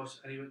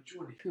and he went, do you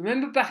want it?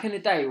 Remember back in the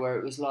day where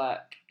it was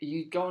like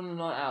you'd go on a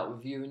night out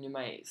with you and your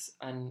mates,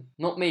 and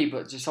not me,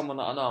 but just someone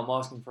that I know, I'm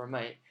asking for a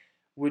mate,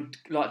 would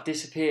like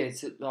disappear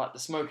to like the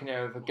smoking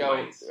area of a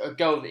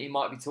girl that he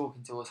might be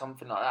talking to or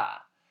something like that,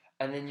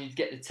 and then you'd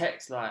get the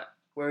text like,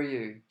 where are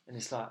you? And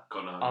it's like,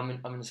 Gone home.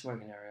 I'm in the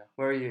smoking area.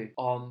 Where are you?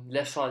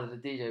 Left side of the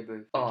DJ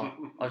booth. Oh,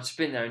 I've just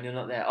been there and you're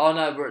not there. Oh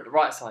no, we're at the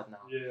right side now.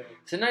 Yeah.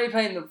 So now you're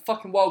playing the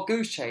fucking wild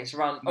goose chase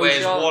around.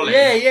 Where's Ocean. Wally?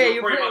 Yeah,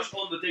 You're pretty much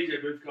on the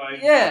DJ booth going.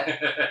 Yeah.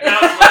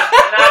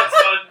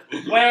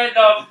 Announcement. Where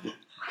the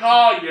f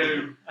are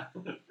you?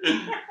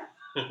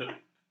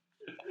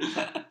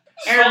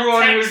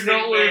 Everyone Stop who's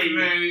not texting with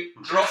me. me,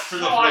 drop to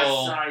the Christ's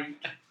floor. sake.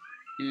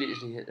 You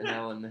literally hit the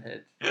nail on the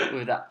head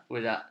with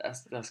that.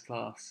 That's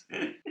class.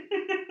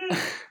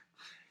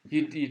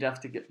 You'd have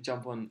to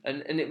jump on,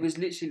 and it was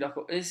literally like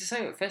it's the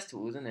same at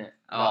festivals, isn't it?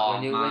 Oh,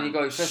 Like when you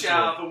go to Shout festival.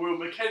 out for Will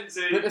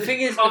Mackenzie. But the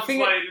thing is, in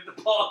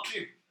the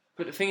parking.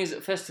 But the thing is,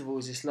 at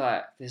festivals, it's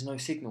like there's no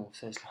signal,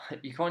 so it's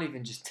like you can't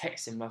even just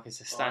text him like it's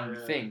a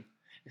standard thing.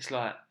 It's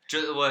like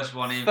Just the worst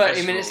one in 30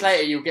 festivals. minutes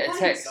later, you'll get a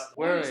text.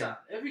 Where is you?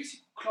 that? Every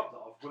single club that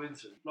I've gone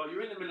into, like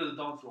you're in the middle of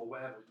the dance floor or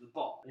whatever, the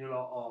bar, and you're like,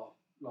 oh,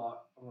 like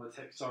I'm gonna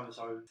text so and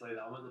so and say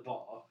that I'm at the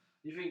bar.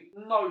 You think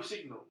no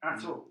signal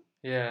at all.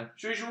 Yeah.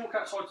 As soon as you walk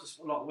outside,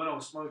 like when I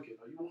was smoking,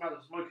 like, you walk out of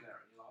the smoking area,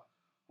 and you're like,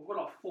 I've got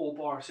like 4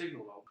 bar of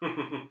signal.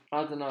 Like.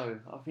 I don't know.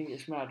 I think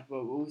it's mad.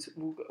 But we'll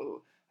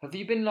go. Have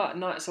you been like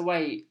nights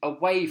away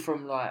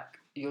from like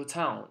your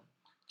town?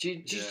 Do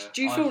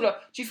you feel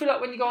like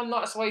when you go on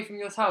nights away from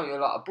your town, you're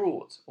like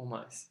abroad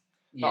almost?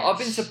 Yes. Like, I've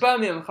been to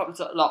Birmingham a couple of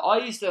times.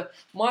 Like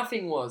my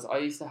thing was I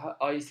used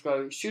to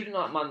go student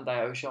night Monday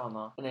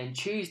Oshana, and then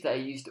Tuesday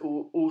used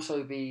to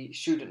also be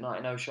student night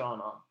in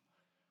Oshana,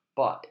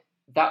 but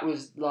that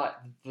was like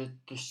the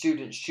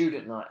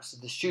student night. So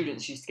the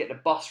students used to get the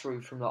bus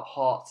through from like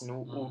Hearts and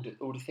all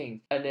the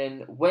things. And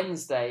then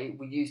Wednesday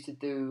we used to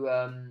do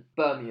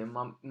Birmingham.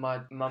 My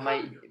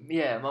mate,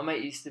 my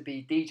mate used to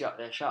be DJ up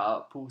there. Shout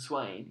out Paul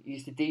Swain. He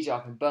used to DJ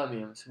up in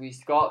Birmingham. So we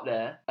used to go up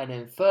there. And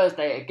then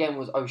Thursday again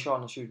was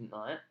Oshana student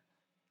night.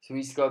 So we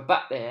used to go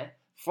back there.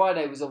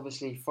 Friday was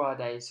obviously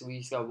Friday, so we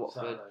used to go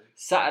Watford.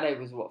 Saturday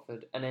was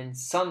Watford, and then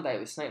Sunday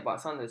was Snakebite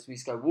Sunday, so we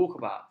used to go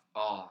Walkabout.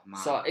 Oh man!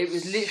 So it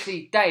was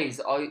literally days.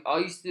 I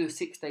used to do a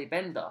 6-day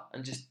bender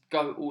and just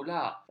go all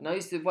out. And I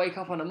used to wake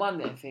up on a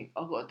Monday and think,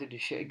 I've got to do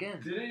this shit again.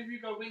 Did any of you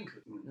go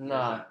Winkers?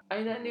 Nah.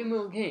 Ain't that New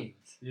Milton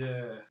Keynes?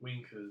 Yeah,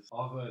 Winkers.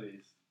 I've heard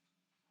it.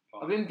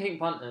 I've been Pink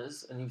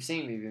Panthers, and you've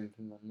seen me in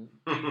Pink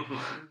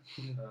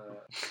Panthers.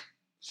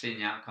 Seen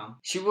the outcome.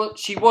 She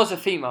was a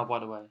female, by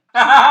the way.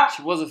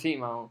 She was a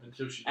female.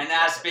 Until she And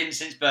has been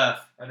since birth.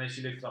 And then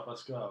she lifted up her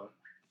skirt.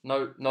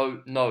 No.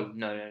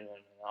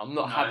 I'm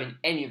not having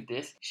any of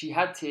this. She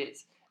had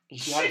tits, and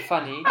she had a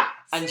fanny,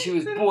 and she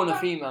was born a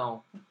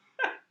female.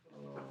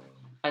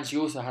 And she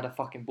also had a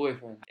fucking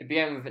boyfriend. It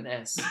began with an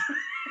S.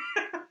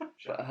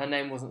 But her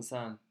name wasn't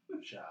Sam.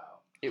 Shout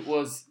out. It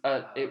was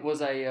her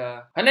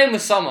name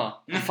was Summer,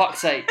 for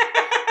fuck's sake.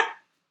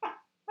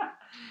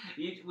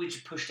 We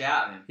just pushed it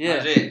out of him. Yeah,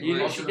 That was it. you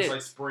I was literally going to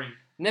did. say spring.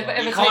 Never You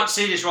ever can't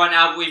see this right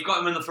now, but we've got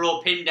him on the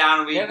floor pinned down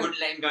and we wouldn't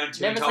let him go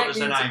until he told us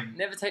the name.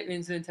 Never take me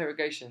into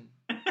interrogation.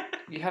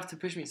 You have to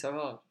push me so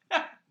hard.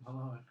 I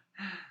know.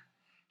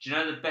 Do you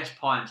know the best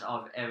pints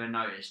I've ever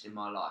noticed in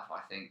my life? I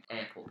think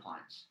airport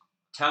pints.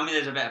 Tell me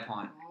there's a better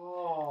pint.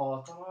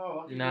 Oh, I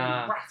don't know.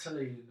 Nah.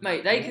 Rattling.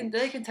 Mate, they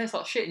can taste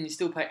like shit and you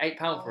still pay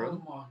 £8 for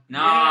them. Oh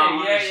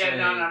No, yeah,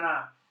 no.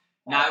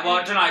 No, well,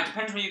 I don't know. It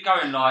depends where you're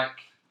going. Like,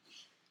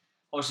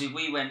 obviously,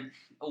 we went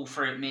all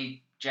through.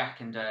 Me,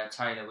 Jack, and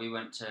Taylor. We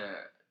went to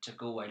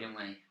Galway, didn't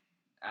we?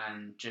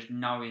 And just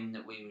knowing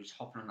that we was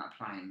hopping on that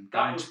plane,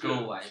 going to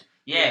Galway.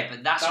 Yeah,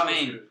 but that's what I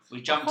mean. Good. I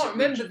We jumped. can't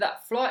remember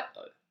that flight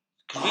though.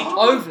 Cause we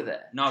Over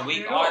there. No,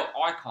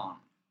 I can't.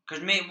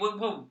 Because me,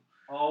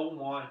 Oh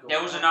my god.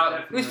 there was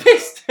another. We was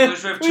pissed. We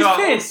was with two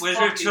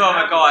Fucking other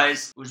hell.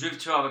 guys. We was with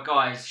 2 other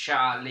guys.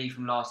 Shout out Lee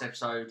from last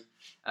episode,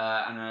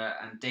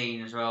 and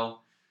Dean as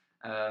well.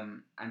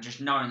 And just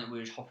knowing that we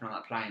was hopping on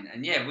that plane,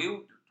 and yeah, we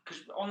all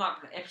because on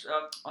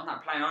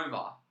that plane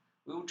over,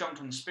 we all jumped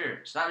on the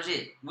Spirits. That was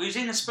it. We was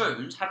in the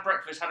Spoons, had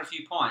breakfast, had a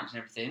few pints and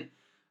everything,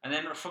 and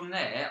then from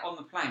there on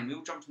the plane, we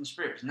all jumped on the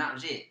Spirits, and that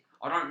was it.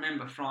 I don't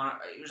remember flying.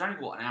 It was only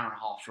an hour and a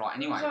half flight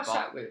anyway. Who was I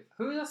sat with?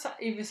 Who was I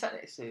even sat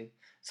next to?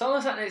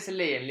 Someone sat next to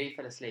Lee and Lee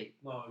fell asleep.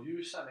 No,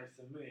 you sat next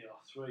to me. I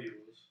swear you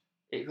was.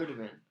 It could have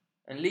been.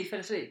 And Lee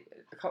fell asleep.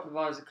 A couple of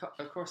hours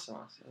across from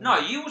us. No,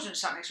 you wasn't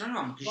sat next to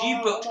anyone because you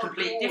booked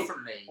completely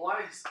differently.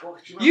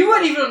 You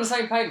weren't even on the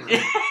same plane.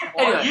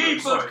 Anyway,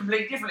 You booked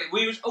completely differently.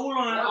 We was all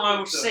on an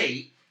aisle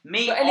seat.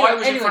 Me, but I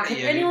was in front of can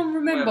you. anyone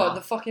remember Whatever.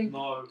 the fucking?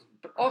 No.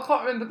 I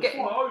can't remember The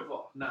getting. flight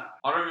over? Nah.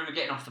 I don't remember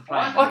getting off the plane.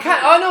 I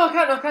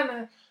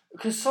can.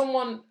 Because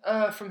someone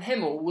from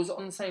Himmel was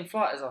on the same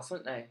flight as us,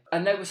 weren't they?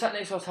 And they were sat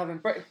next to us having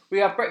breakfast. We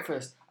had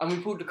breakfast and we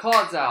pulled the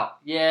cards out.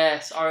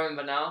 Yes, I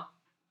remember now.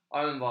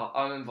 I remember.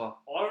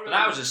 But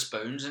that was a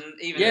Spoons, and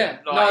even Yeah,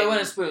 like, no, it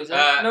wasn't spoons.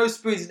 No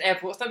spoons in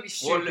airports. Don't be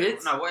stupid.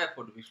 What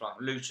airport did we fly?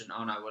 Luton.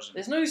 Oh no, it wasn't.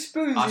 There's no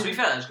spoons. To be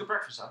fair, it was good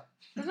breakfast though.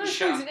 There's no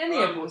spoons in any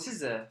airports, is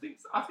there?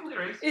 I think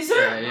there is. Is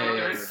there?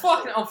 Yeah.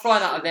 Fucking, I'm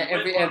flying out of there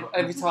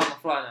every time I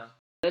fly now.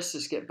 Let's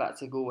just get back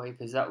to Galway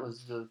because that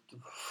was the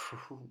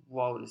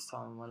wildest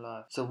time of my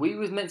life. So we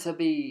was meant to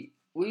be.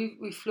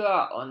 We flew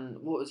out on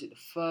what was it? The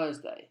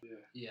Thursday.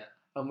 Yeah.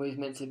 and we was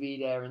meant to be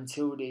there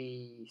until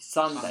the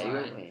Sunday,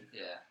 weren't we?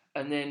 Yeah.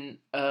 And then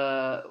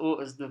what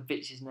was the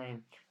bitch's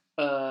name?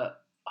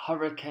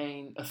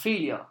 Hurricane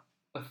Ophelia.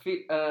 Was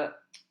it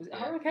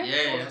Hurricane?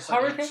 Yeah.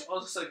 Hurricane. I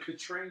was say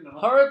Katrina.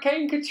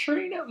 Hurricane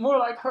Katrina, more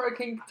like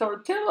Hurricane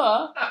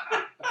Tortilla.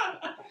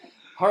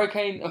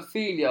 Hurricane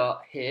Ophelia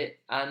hit,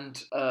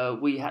 and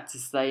we had to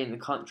stay in the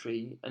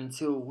country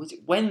until, was it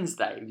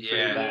Wednesday?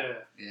 Yeah.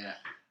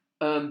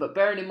 But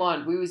bearing in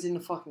mind, we was in the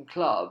fucking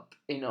club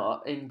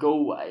in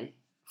Galway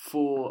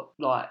for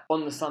like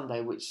on the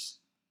Sunday, which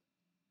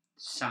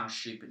sounds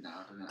stupid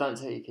now, doesn't it? don't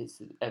tell your kids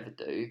to ever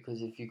do,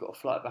 because if you've got a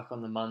flight back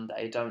on the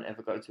Monday, don't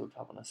ever go to a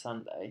club on a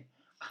Sunday.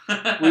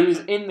 We was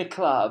in the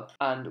club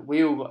and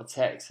we all got a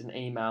text and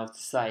email to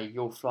say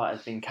your flight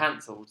has been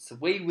cancelled. So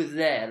we was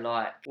there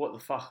like, what the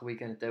fuck are we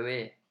going to do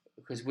here?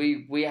 Because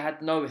we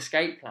had no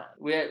escape plan.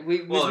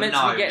 We was meant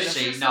to be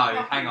getting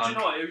hang on. Do you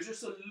know what? It was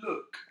just a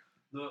look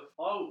that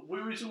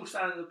we was all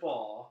standing at the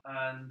bar,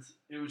 and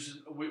it was just,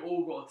 we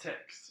all got a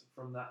text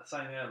from that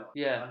same airline.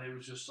 Yeah. And it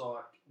was just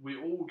like we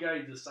all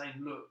gave the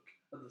same look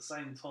at the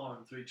same time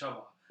to each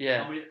other.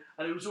 Yeah.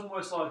 And it was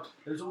almost like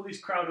there was all these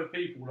crowd of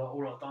people like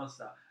all like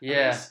dancing that.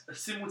 Yeah. And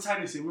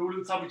simultaneously, we all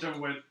looked up at each other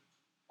and went,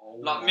 "Oh,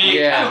 like my me."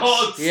 Yeah.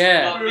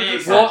 Yeah. Like me.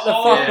 What the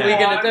fuck are we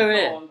gonna do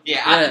here?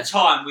 Yeah. At the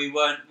time, we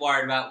weren't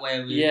worried about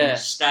where we were going to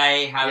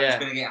stay, how we was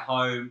going to get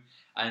home,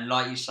 and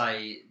like you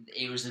say,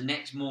 it was the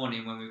next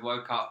morning when we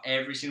woke up.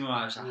 Every single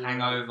night was a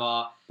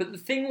hangover. But the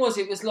thing was,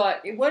 it was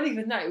like it wasn't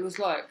even that. It was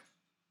like,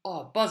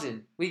 oh,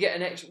 buzzing. We get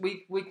an extra.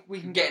 We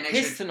can get an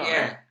pissed tonight.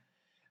 Yeah.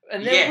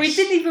 And then we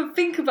didn't even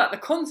think about the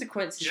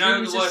consequences. Do you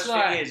know what the worst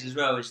thing is as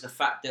well? Is the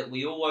fact that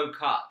we all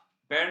woke up.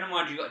 Bearing in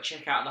mind, you got to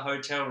check out the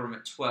hotel room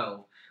at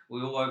 12.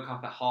 We all woke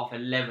up at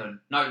 11:30.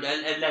 No,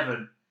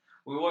 11.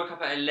 We woke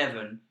up at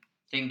 11,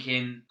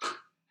 thinking,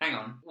 "Hang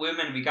on, we're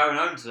meant to be going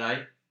home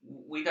today.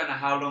 We don't know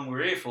how long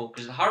we're here for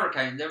because the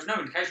hurricane. There was no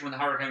indication when the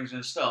hurricane was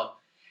going to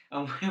stop."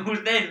 And we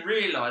would then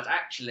realise,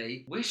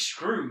 actually, we're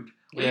screwed.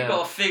 We've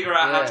got to figure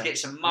out how to get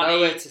some money,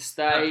 nowhere to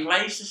stay, a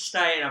place to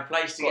stay, and a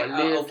place to get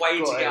a way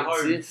to get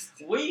home.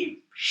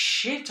 We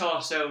shit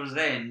ourselves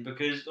then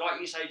because, like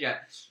you say,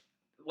 Jack,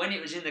 when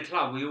it was in the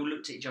club, we all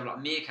looked at each other like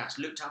meerkats,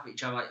 looked up at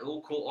each other,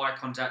 all caught eye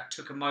contact,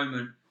 took a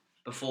moment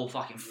before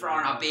fucking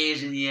throwing our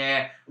beers in the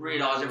air,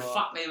 realising,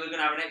 fuck me, we're going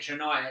to have an extra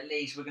night at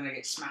least, we're going to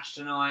get smashed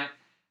tonight.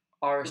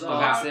 Irish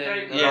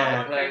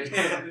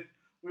dancing.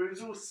 We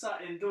was all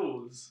sat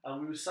indoors,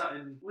 and we were sat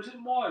in. Was it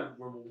my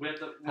room?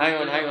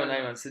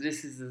 Hang on. So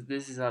this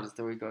is how the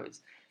story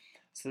goes.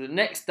 So the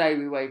next day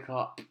we wake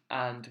up,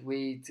 and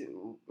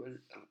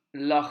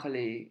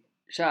luckily,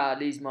 shout out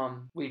Lee's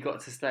mum, we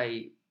got to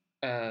stay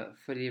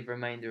for the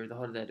remainder of the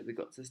holiday that we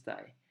got to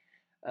stay.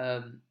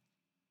 So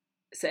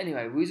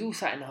anyway, we was all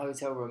sat in the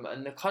hotel room,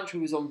 and the country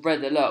was on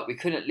red alert. We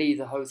couldn't leave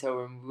the hotel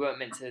room. We weren't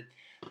meant to.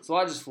 So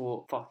I just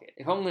thought, fuck it.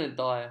 If I'm gonna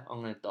die,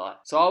 I'm gonna die.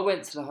 So I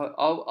went to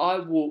I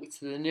walked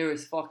to the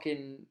nearest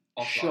fucking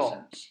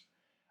shop,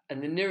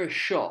 and the nearest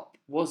shop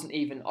wasn't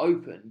even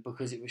open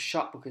because it was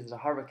shut because of the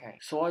hurricane.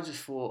 So I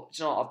just thought,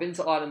 you know, I've been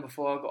to Ireland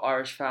before. I've got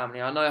Irish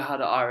family. I know how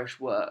the Irish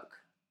work.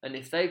 And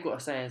if they've got to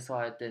stay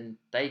inside, then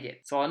they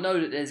get. So I know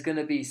that there's going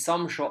to be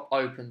some shop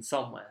open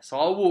somewhere. So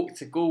I walked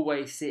to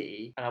Galway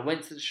City and I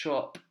went to the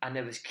shop and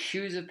there was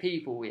queues of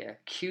people here.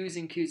 Queues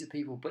and queues of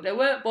people. But they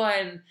weren't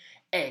buying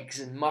eggs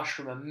and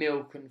mushroom and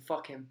milk and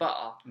fucking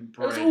butter.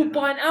 They was all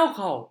buying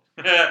alcohol.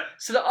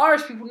 So the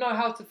Irish people know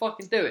how to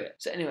fucking do it.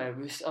 So anyway,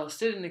 I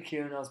stood in the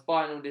queue and I was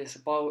buying all this.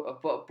 I brought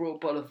a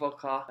bottle of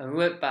vodka and we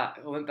went back.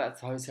 I went back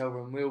to the hotel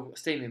room. We all got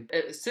steaming.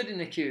 Stood in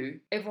the queue.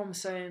 Everyone was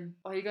saying,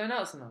 "Oh, you going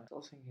out tonight?" So I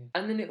was thinking.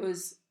 And then it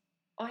was,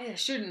 "Oh yeah,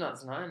 student night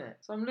tonight, isn't it?"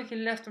 So I'm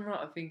looking left and right.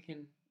 I'm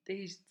thinking,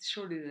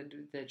 surely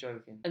they're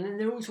joking. And then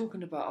they're all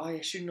talking about, "Oh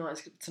yeah, student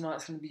night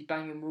tonight's going to be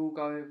banging. We'll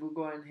go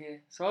in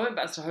here." So I went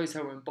back to the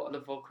hotel room, bottle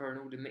of vodka and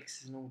all the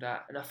mixes and all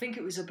that. And I think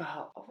it was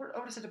about, I would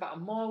have said about a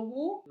mile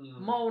walk,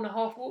 mile and a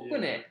half walk,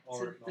 wasn't it?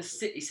 To the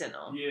city centre.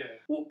 Yeah.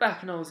 Walked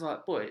back and I was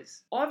like,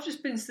 "Boys, I've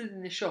just been sitting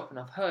in this shop and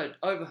I've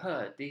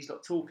overheard these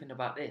lot talking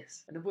about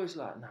this." And the boys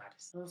were like, "Nah."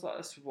 And I was like,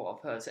 "That's what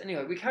I've heard." So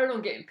anyway, we carried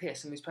on getting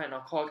pissed and we was playing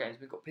our card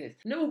games. We got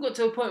pissed. And it all got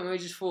to a point where we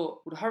just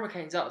thought, well, the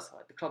hurricane's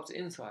outside, the clubs are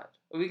inside.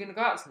 Are we going to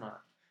go out tonight?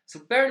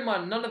 So bear in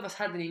mind, none of us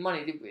had any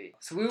money, did we?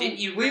 So didn't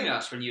you ring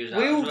us when you was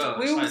out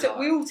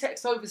we all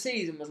text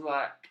overseas and was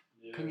like,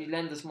 "Can you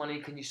lend us money?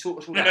 Can you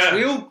sort us all out?" So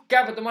we all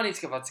gathered the money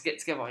together to get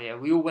together. Yeah,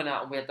 we all went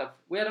out and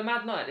we had a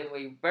mad night, didn't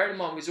we? Bear in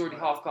mind, we was already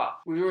half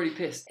cut. We were already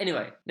pissed.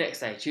 Anyway, next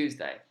day,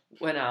 Tuesday,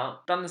 went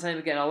out, done the same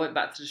again. I went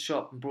back to the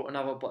shop and brought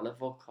another bottle of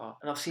vodka.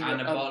 And I've seen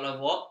a bottle of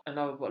what?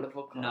 Another bottle of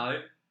vodka.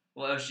 No.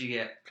 What else did you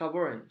get? Club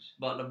Orange.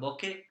 Bottle of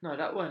bucket? No,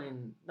 that wasn't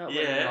in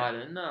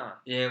Ireland. Nah.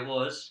 Yeah, it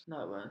was.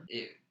 No, it wasn't.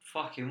 It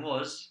fucking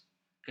was.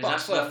 Because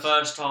that's the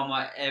first time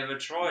I ever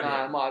tried it.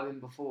 Nah, it might have been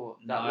before.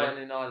 That wasn't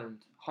in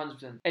Ireland.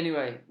 100%.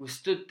 Anyway, we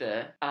stood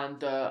there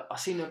and I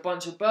seen a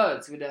bunch of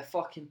birds with their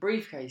fucking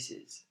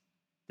briefcases.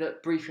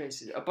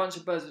 briefcases, a bunch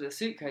of birds with their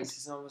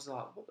suitcases, and I was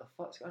like, what the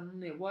fuck's going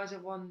on here? Why is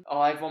everyone...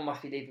 Oh, everyone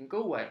must be leaving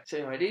Galway. So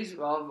anyway,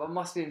 I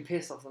must have been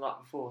pissed off the night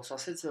before, so I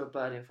said to a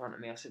bird in front of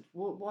me, I said,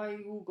 why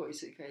you all got your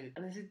suitcases?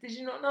 And they said, did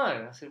you not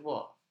know? I said,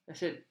 what? I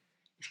said,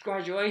 it's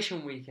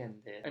graduation weekend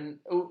here, and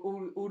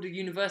all the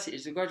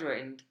universities are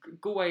graduating.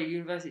 Galway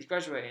University is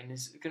graduating.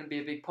 There's going to be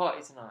a big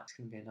party tonight. It's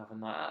going to be another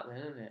night out then,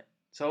 isn't it?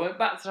 So I went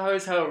back to the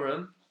hotel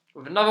room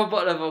with another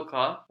bottle of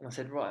vodka, and I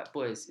said, right,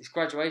 boys, it's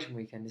graduation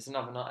weekend, it's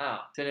another night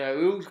out. So anyway,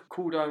 we all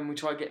called home, we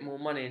tried to get more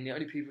money, and the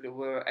only people that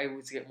were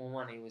able to get more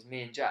money was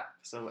me and Jack.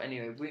 So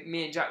anyway,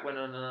 me and Jack went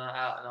on a night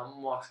out, and I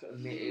must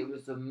admit, it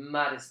was the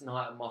maddest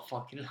night of my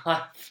fucking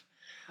life.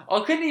 I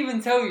couldn't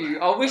even tell you.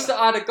 I wish that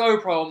I had a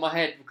GoPro on my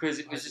head, because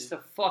it was just a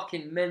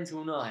fucking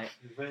mental night.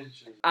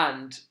 Eventually.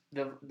 And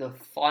the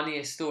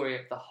funniest story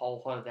of the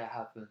whole holiday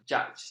happened.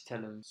 Jack, just tell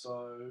him.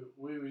 So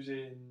we was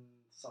in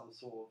some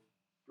sort of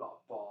like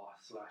bar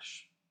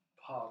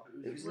 / pub.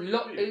 It was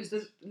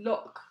the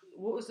lock.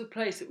 What was the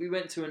place that we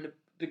went to and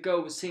the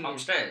girl was singing?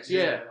 Upstairs?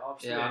 Yeah.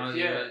 Upstairs. Yeah, I know.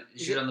 Yeah.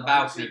 She was on the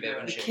balcony bit,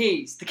 The wasn't she?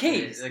 keys. The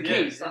keys. Yeah, The the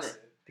keys. That's Isn't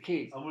it? it. The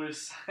keys. And we were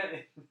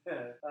sitting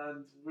there,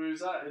 and we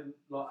was out in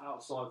like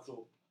outside sort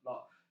of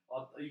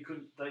like you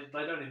couldn't.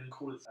 They don't even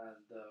call it.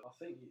 And I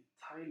think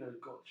Taylor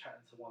got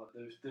chatting to one of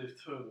those. There's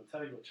two of them.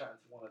 Taylor got chatting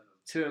to one of them.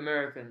 Two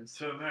Americans.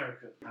 Two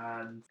American,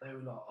 and they were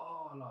like,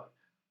 oh, like,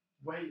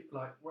 wait,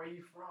 like, where are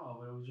you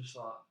from? And we were just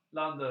like,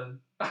 London.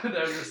 And they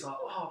were just like,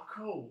 oh,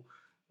 cool.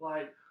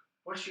 Like,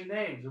 what's your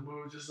names? And we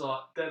were just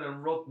like, Den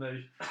and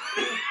Rodney.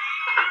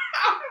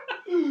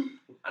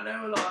 And they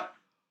were like,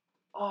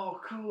 oh,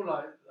 cool,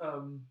 like,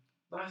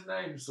 nice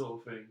name sort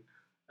of thing.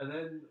 And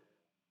then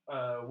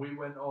we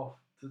went off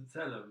to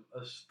tell them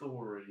a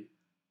story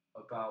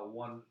about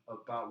one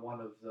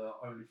of the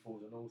Only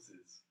Fools and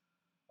Horses.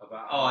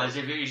 About As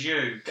if it was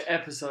you. The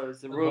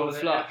episodes, the Royal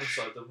Flush.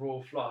 The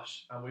Royal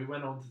Flush. And we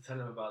went on to tell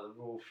him about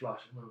the Royal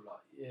Flush, and we were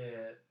like,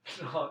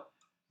 yeah, like,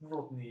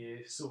 Rodney here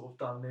sort of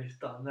done this,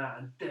 done that,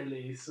 and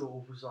Delhi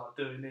sort of was like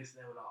doing this,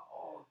 and they were like,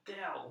 oh,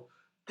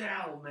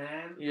 Del,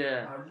 man.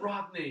 Yeah. Like,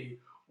 Rodney,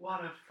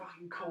 what a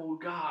fucking cool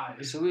guy.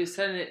 So we were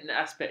telling it in the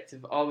aspect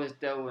of I was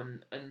Del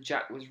and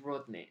Jack was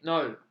Rodney.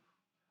 No,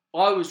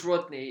 I was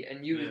Rodney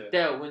and you was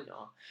Del, weren't you?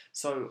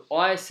 So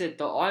I said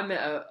that I met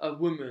a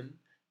woman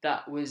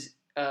that was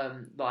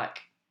like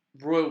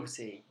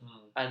royalty,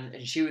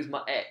 and she was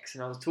my ex,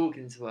 and I was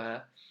talking to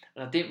her,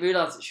 and I didn't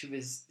realise that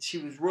she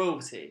was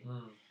royalty,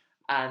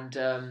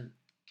 and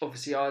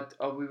obviously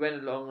we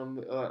went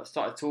along and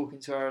started talking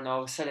to her, and I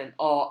was selling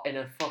art in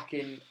a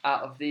fucking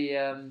out of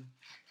the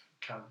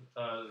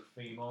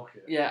thingy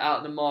market. Yeah, out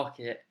in the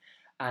market,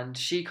 and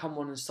she come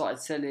on and started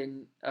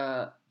selling,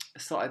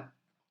 started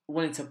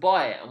wanting to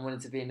buy it and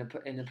wanted to be in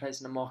a place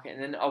in the market,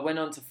 and then I went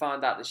on to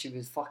find out that she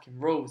was fucking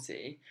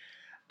royalty.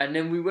 And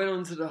then we went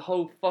on to the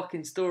whole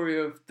fucking story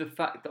of the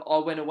fact that I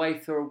went away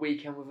for a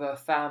weekend with her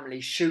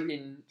family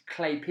shooting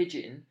clay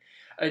pigeon,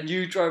 and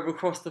you drove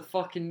across the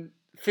fucking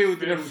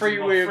field in a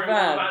three-wheel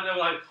van. And they were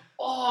like,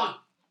 oh,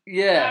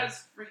 yeah,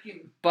 that's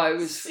freaking. But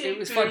it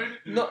was fun.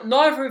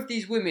 Neither of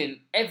these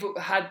women ever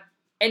had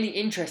any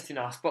interest in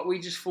us, but we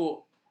just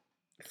thought,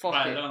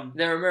 fuck it,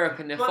 they're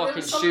American, they're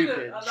fucking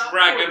stupid.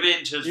 Drag them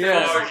into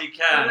as far as you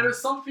can. And there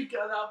was something at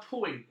that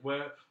point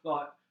where,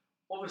 like,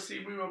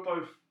 obviously we were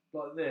both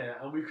like there,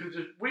 and we could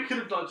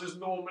have like just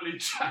normally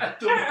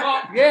chatted them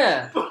up.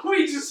 Yeah. But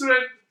we just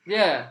went.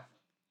 Yeah.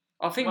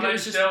 I think it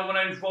was just.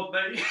 My name's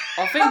Rodney.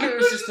 I think it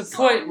was just the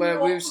point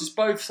where we was just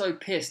both so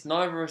pissed.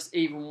 Neither of us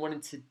even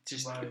wanted to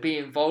just be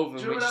involved,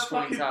 and we just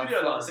wanted to have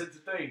fun. That I said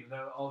to Dean, and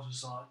I was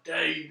just like,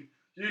 Dean,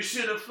 you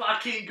should have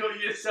fucking got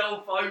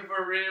yourself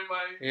over here,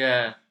 mate.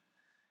 Yeah.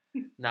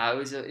 No, it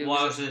was.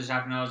 What else was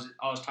happening? I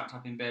was tucked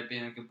up in bed,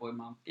 being a good boy,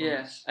 mum.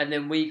 Yeah, and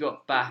then we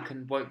got back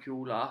and woke you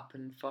all up,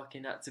 and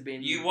fucking had to be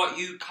in. You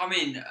come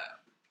in.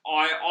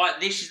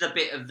 This is the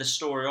bit of the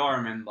story I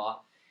remember,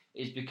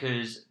 is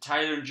because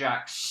Taylor and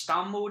Jack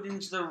stumbled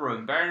into the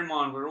room. Bearing in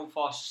mind we're all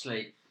fast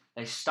asleep,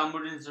 they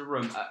stumbled into the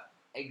room at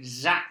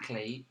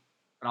exactly,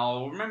 and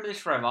I'll remember this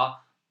forever.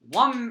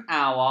 1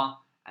 hour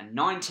and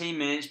 19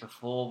 minutes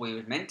before we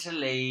were meant to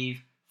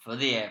leave for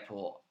the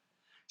airport.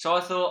 So I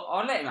thought,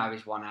 I'll let him have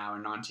his 1 hour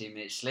and 19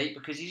 minutes sleep,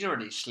 because he's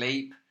already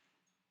asleep.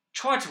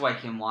 Tried to wake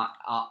him up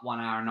 1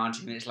 hour and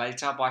 19 minutes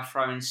later by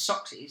throwing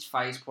socks at his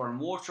face, pouring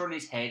water on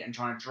his head, and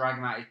trying to drag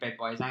him out of his bed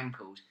by his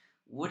ankles.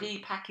 Would he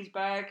pack his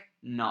bag?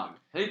 No.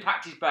 Who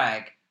packed his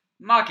bag?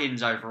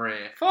 Muggins over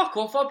here. Fuck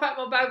off, I packed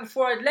my bag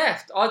before I'd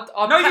left.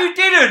 You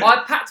didn't!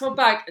 I packed my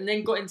bag and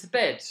then got into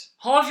bed.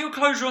 Half your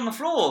clothes were on the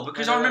floor,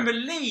 because I remember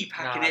Lee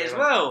packing it as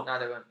well. No,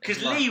 they weren't.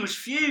 Because Lee was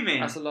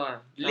fuming. That's a lie.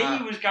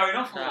 Lee was going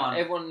off on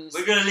one.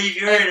 We're going to leave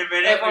you here in a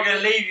minute. We're going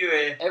to leave you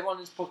here. Everyone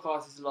in this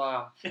podcast is a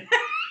liar.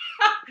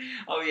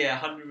 Oh yeah,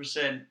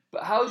 100%.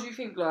 But how do you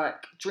think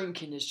like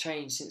drinking has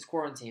changed since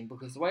quarantine?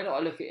 Because the way that I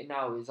look at it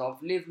now is I've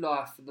lived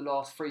life for the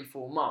last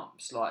 3-4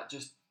 months, like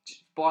just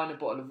buying a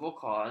bottle of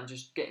vodka and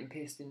just getting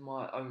pissed in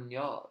my own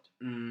yard.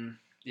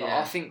 Yeah.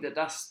 I think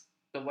that's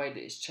the way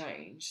that it's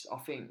changed. I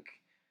think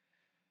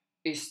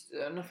it's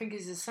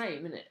the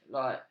same, isn't it?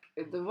 Like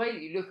the way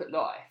that you look at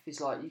life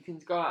is like you can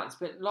go out and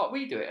spend, like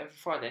we do it every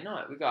Friday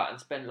night. We go out and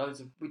spend loads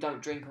of. We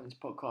don't drink on this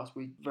podcast.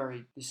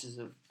 This is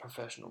a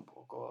professional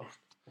podcast.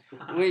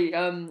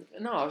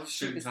 No, I just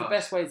think it's the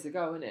best way to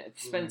go, isn't it?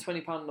 Spend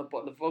 £20 on a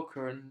bottle of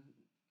vodka and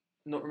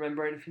not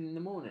remember anything in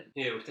the morning.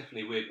 Yeah, it was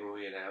definitely weird when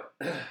we went out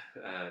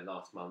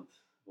last month.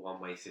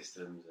 One-way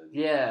systems, and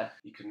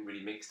you couldn't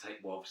really mix tables.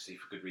 Well, obviously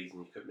for good reason,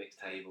 you couldn't mix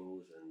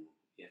tables, and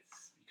yes,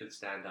 you couldn't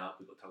stand up.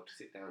 We got told to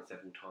sit down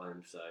several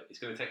times, so it's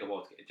going to take a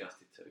while to get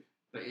adjusted to.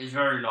 But it's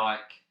very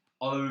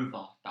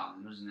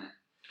overdone, wasn't it?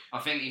 I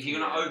think if you're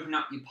going to open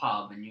up your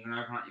pub and you're going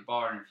to open up your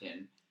bar and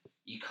everything,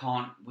 you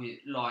can't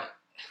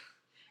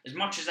as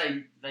much as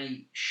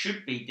they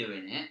should be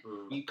doing it,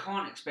 you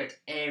can't expect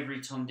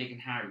every Tom, Dick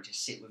and Harry to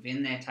sit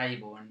within their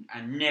table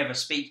and never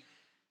speak.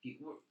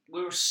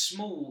 We're a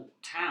small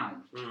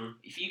town.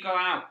 If you go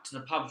out to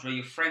the pubs where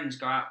your friends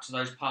go out to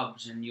those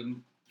pubs and your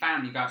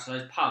family go out to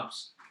those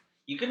pubs,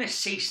 you're going to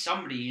see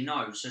somebody you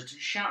know. So to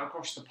shout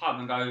across the pub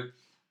and go,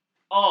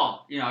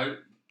 matey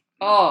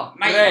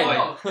boy.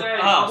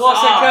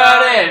 What's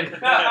occurring?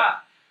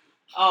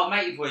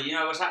 Matey boy, you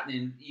know what's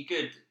happening? You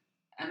good?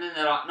 And then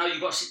they're like, no,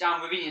 you've got to sit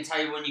down within your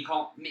table and you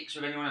can't mix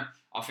with anyone.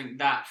 I think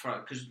that,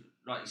 because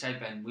like you say,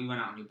 Ben, we went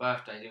out on your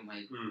birthday, didn't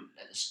we?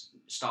 At the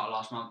start of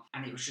last month.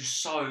 And it was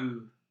just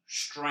so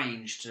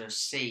strange to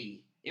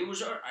see. It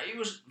was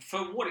for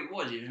what it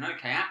was an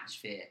okay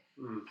atmosphere.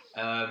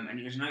 And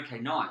it was an okay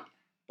night.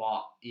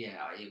 But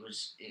yeah, it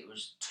was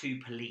too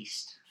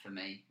policed for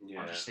me.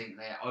 Yeah. I just think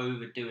they're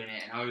overdoing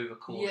it and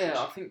overcautious. Yeah,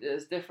 I think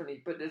there's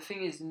definitely. But the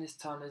thing is, in this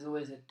town, there's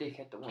always a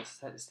dickhead that wants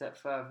to take a step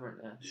further,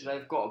 isn't there? So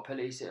they've got to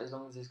police it as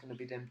long as there's going to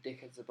be them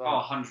dickheads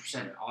about.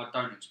 100%. I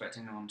don't expect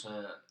anyone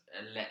to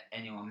let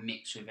anyone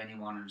mix with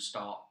anyone and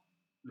start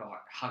like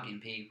hugging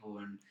people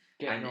and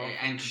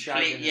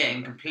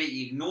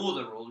completely ignore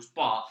the rules.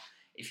 But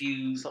if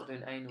you stop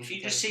doing anal, if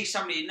you just see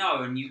somebody you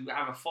know and you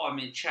have a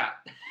 5-minute chat.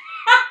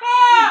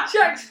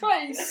 Jack's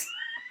face.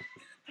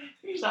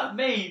 Who's that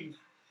meme?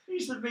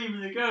 Who's the meme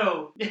of the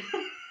girl?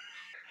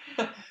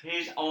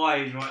 His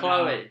eyes right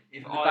Chloe now.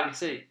 in the back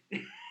seat.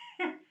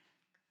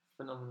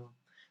 Phenomenal.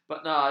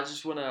 But no, I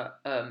just want to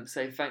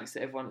say thanks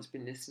to everyone that's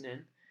been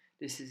listening.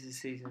 This is the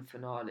season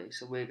finale,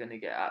 so we're going to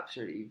get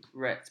absolutely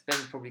wrecked.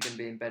 Ben's probably going to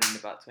be in bed in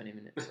about 20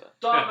 minutes. So.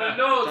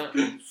 Domino's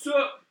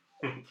pizza!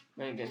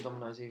 We ain't getting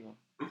Domino's either.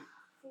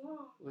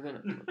 We're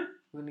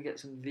gonna get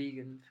some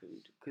vegan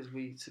food because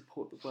we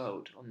support the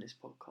world on this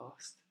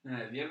podcast. Yeah,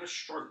 have you ever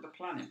stroked the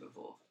planet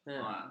before?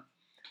 Yeah.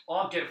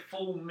 I'll get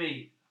full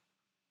meat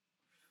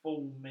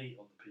on the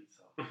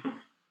pizza.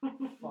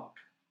 Fuck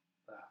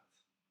that.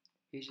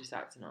 He's just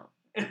acting up.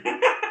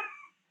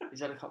 He's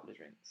had a couple of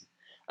drinks.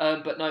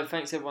 But no,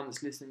 thanks everyone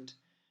that's listened.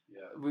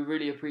 Yeah. We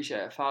really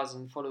appreciate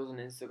 1,000 followers on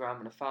Instagram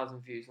and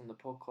 1,000 views on the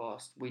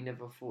podcast. We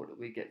never thought that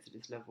we'd get to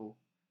this level.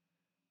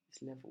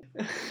 Oh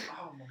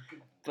my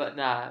god. But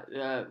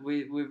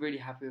we're really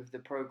happy with the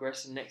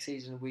progress, and next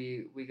season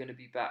we're going to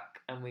be back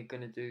and we're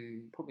going to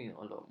do probably not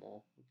a lot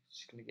more. We're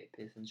just going to get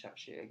pissed and chat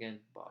shit again,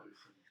 but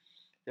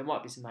there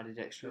might be some added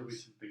extras. There'll be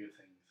some bigger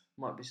things.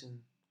 Might be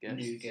some guests.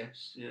 New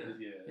guests. Yeah. There's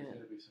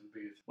going to be some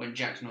bigger things. When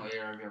Jack's not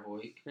here every other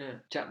week. Yeah,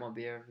 Jack might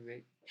be here every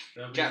week.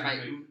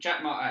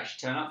 Jack might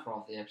actually turn up for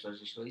half the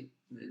episodes this week,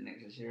 the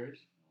next series.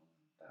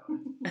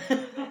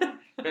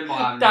 Ben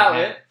might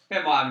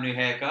have a new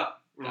haircut.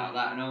 Doubt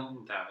that and all.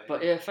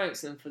 But yeah,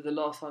 thanks then for the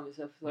last time this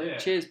episode. Yeah.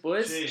 Cheers,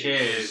 boys.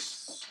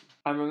 Cheers.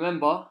 And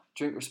remember,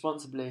 drink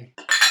responsibly.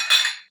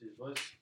 Cheers, boys.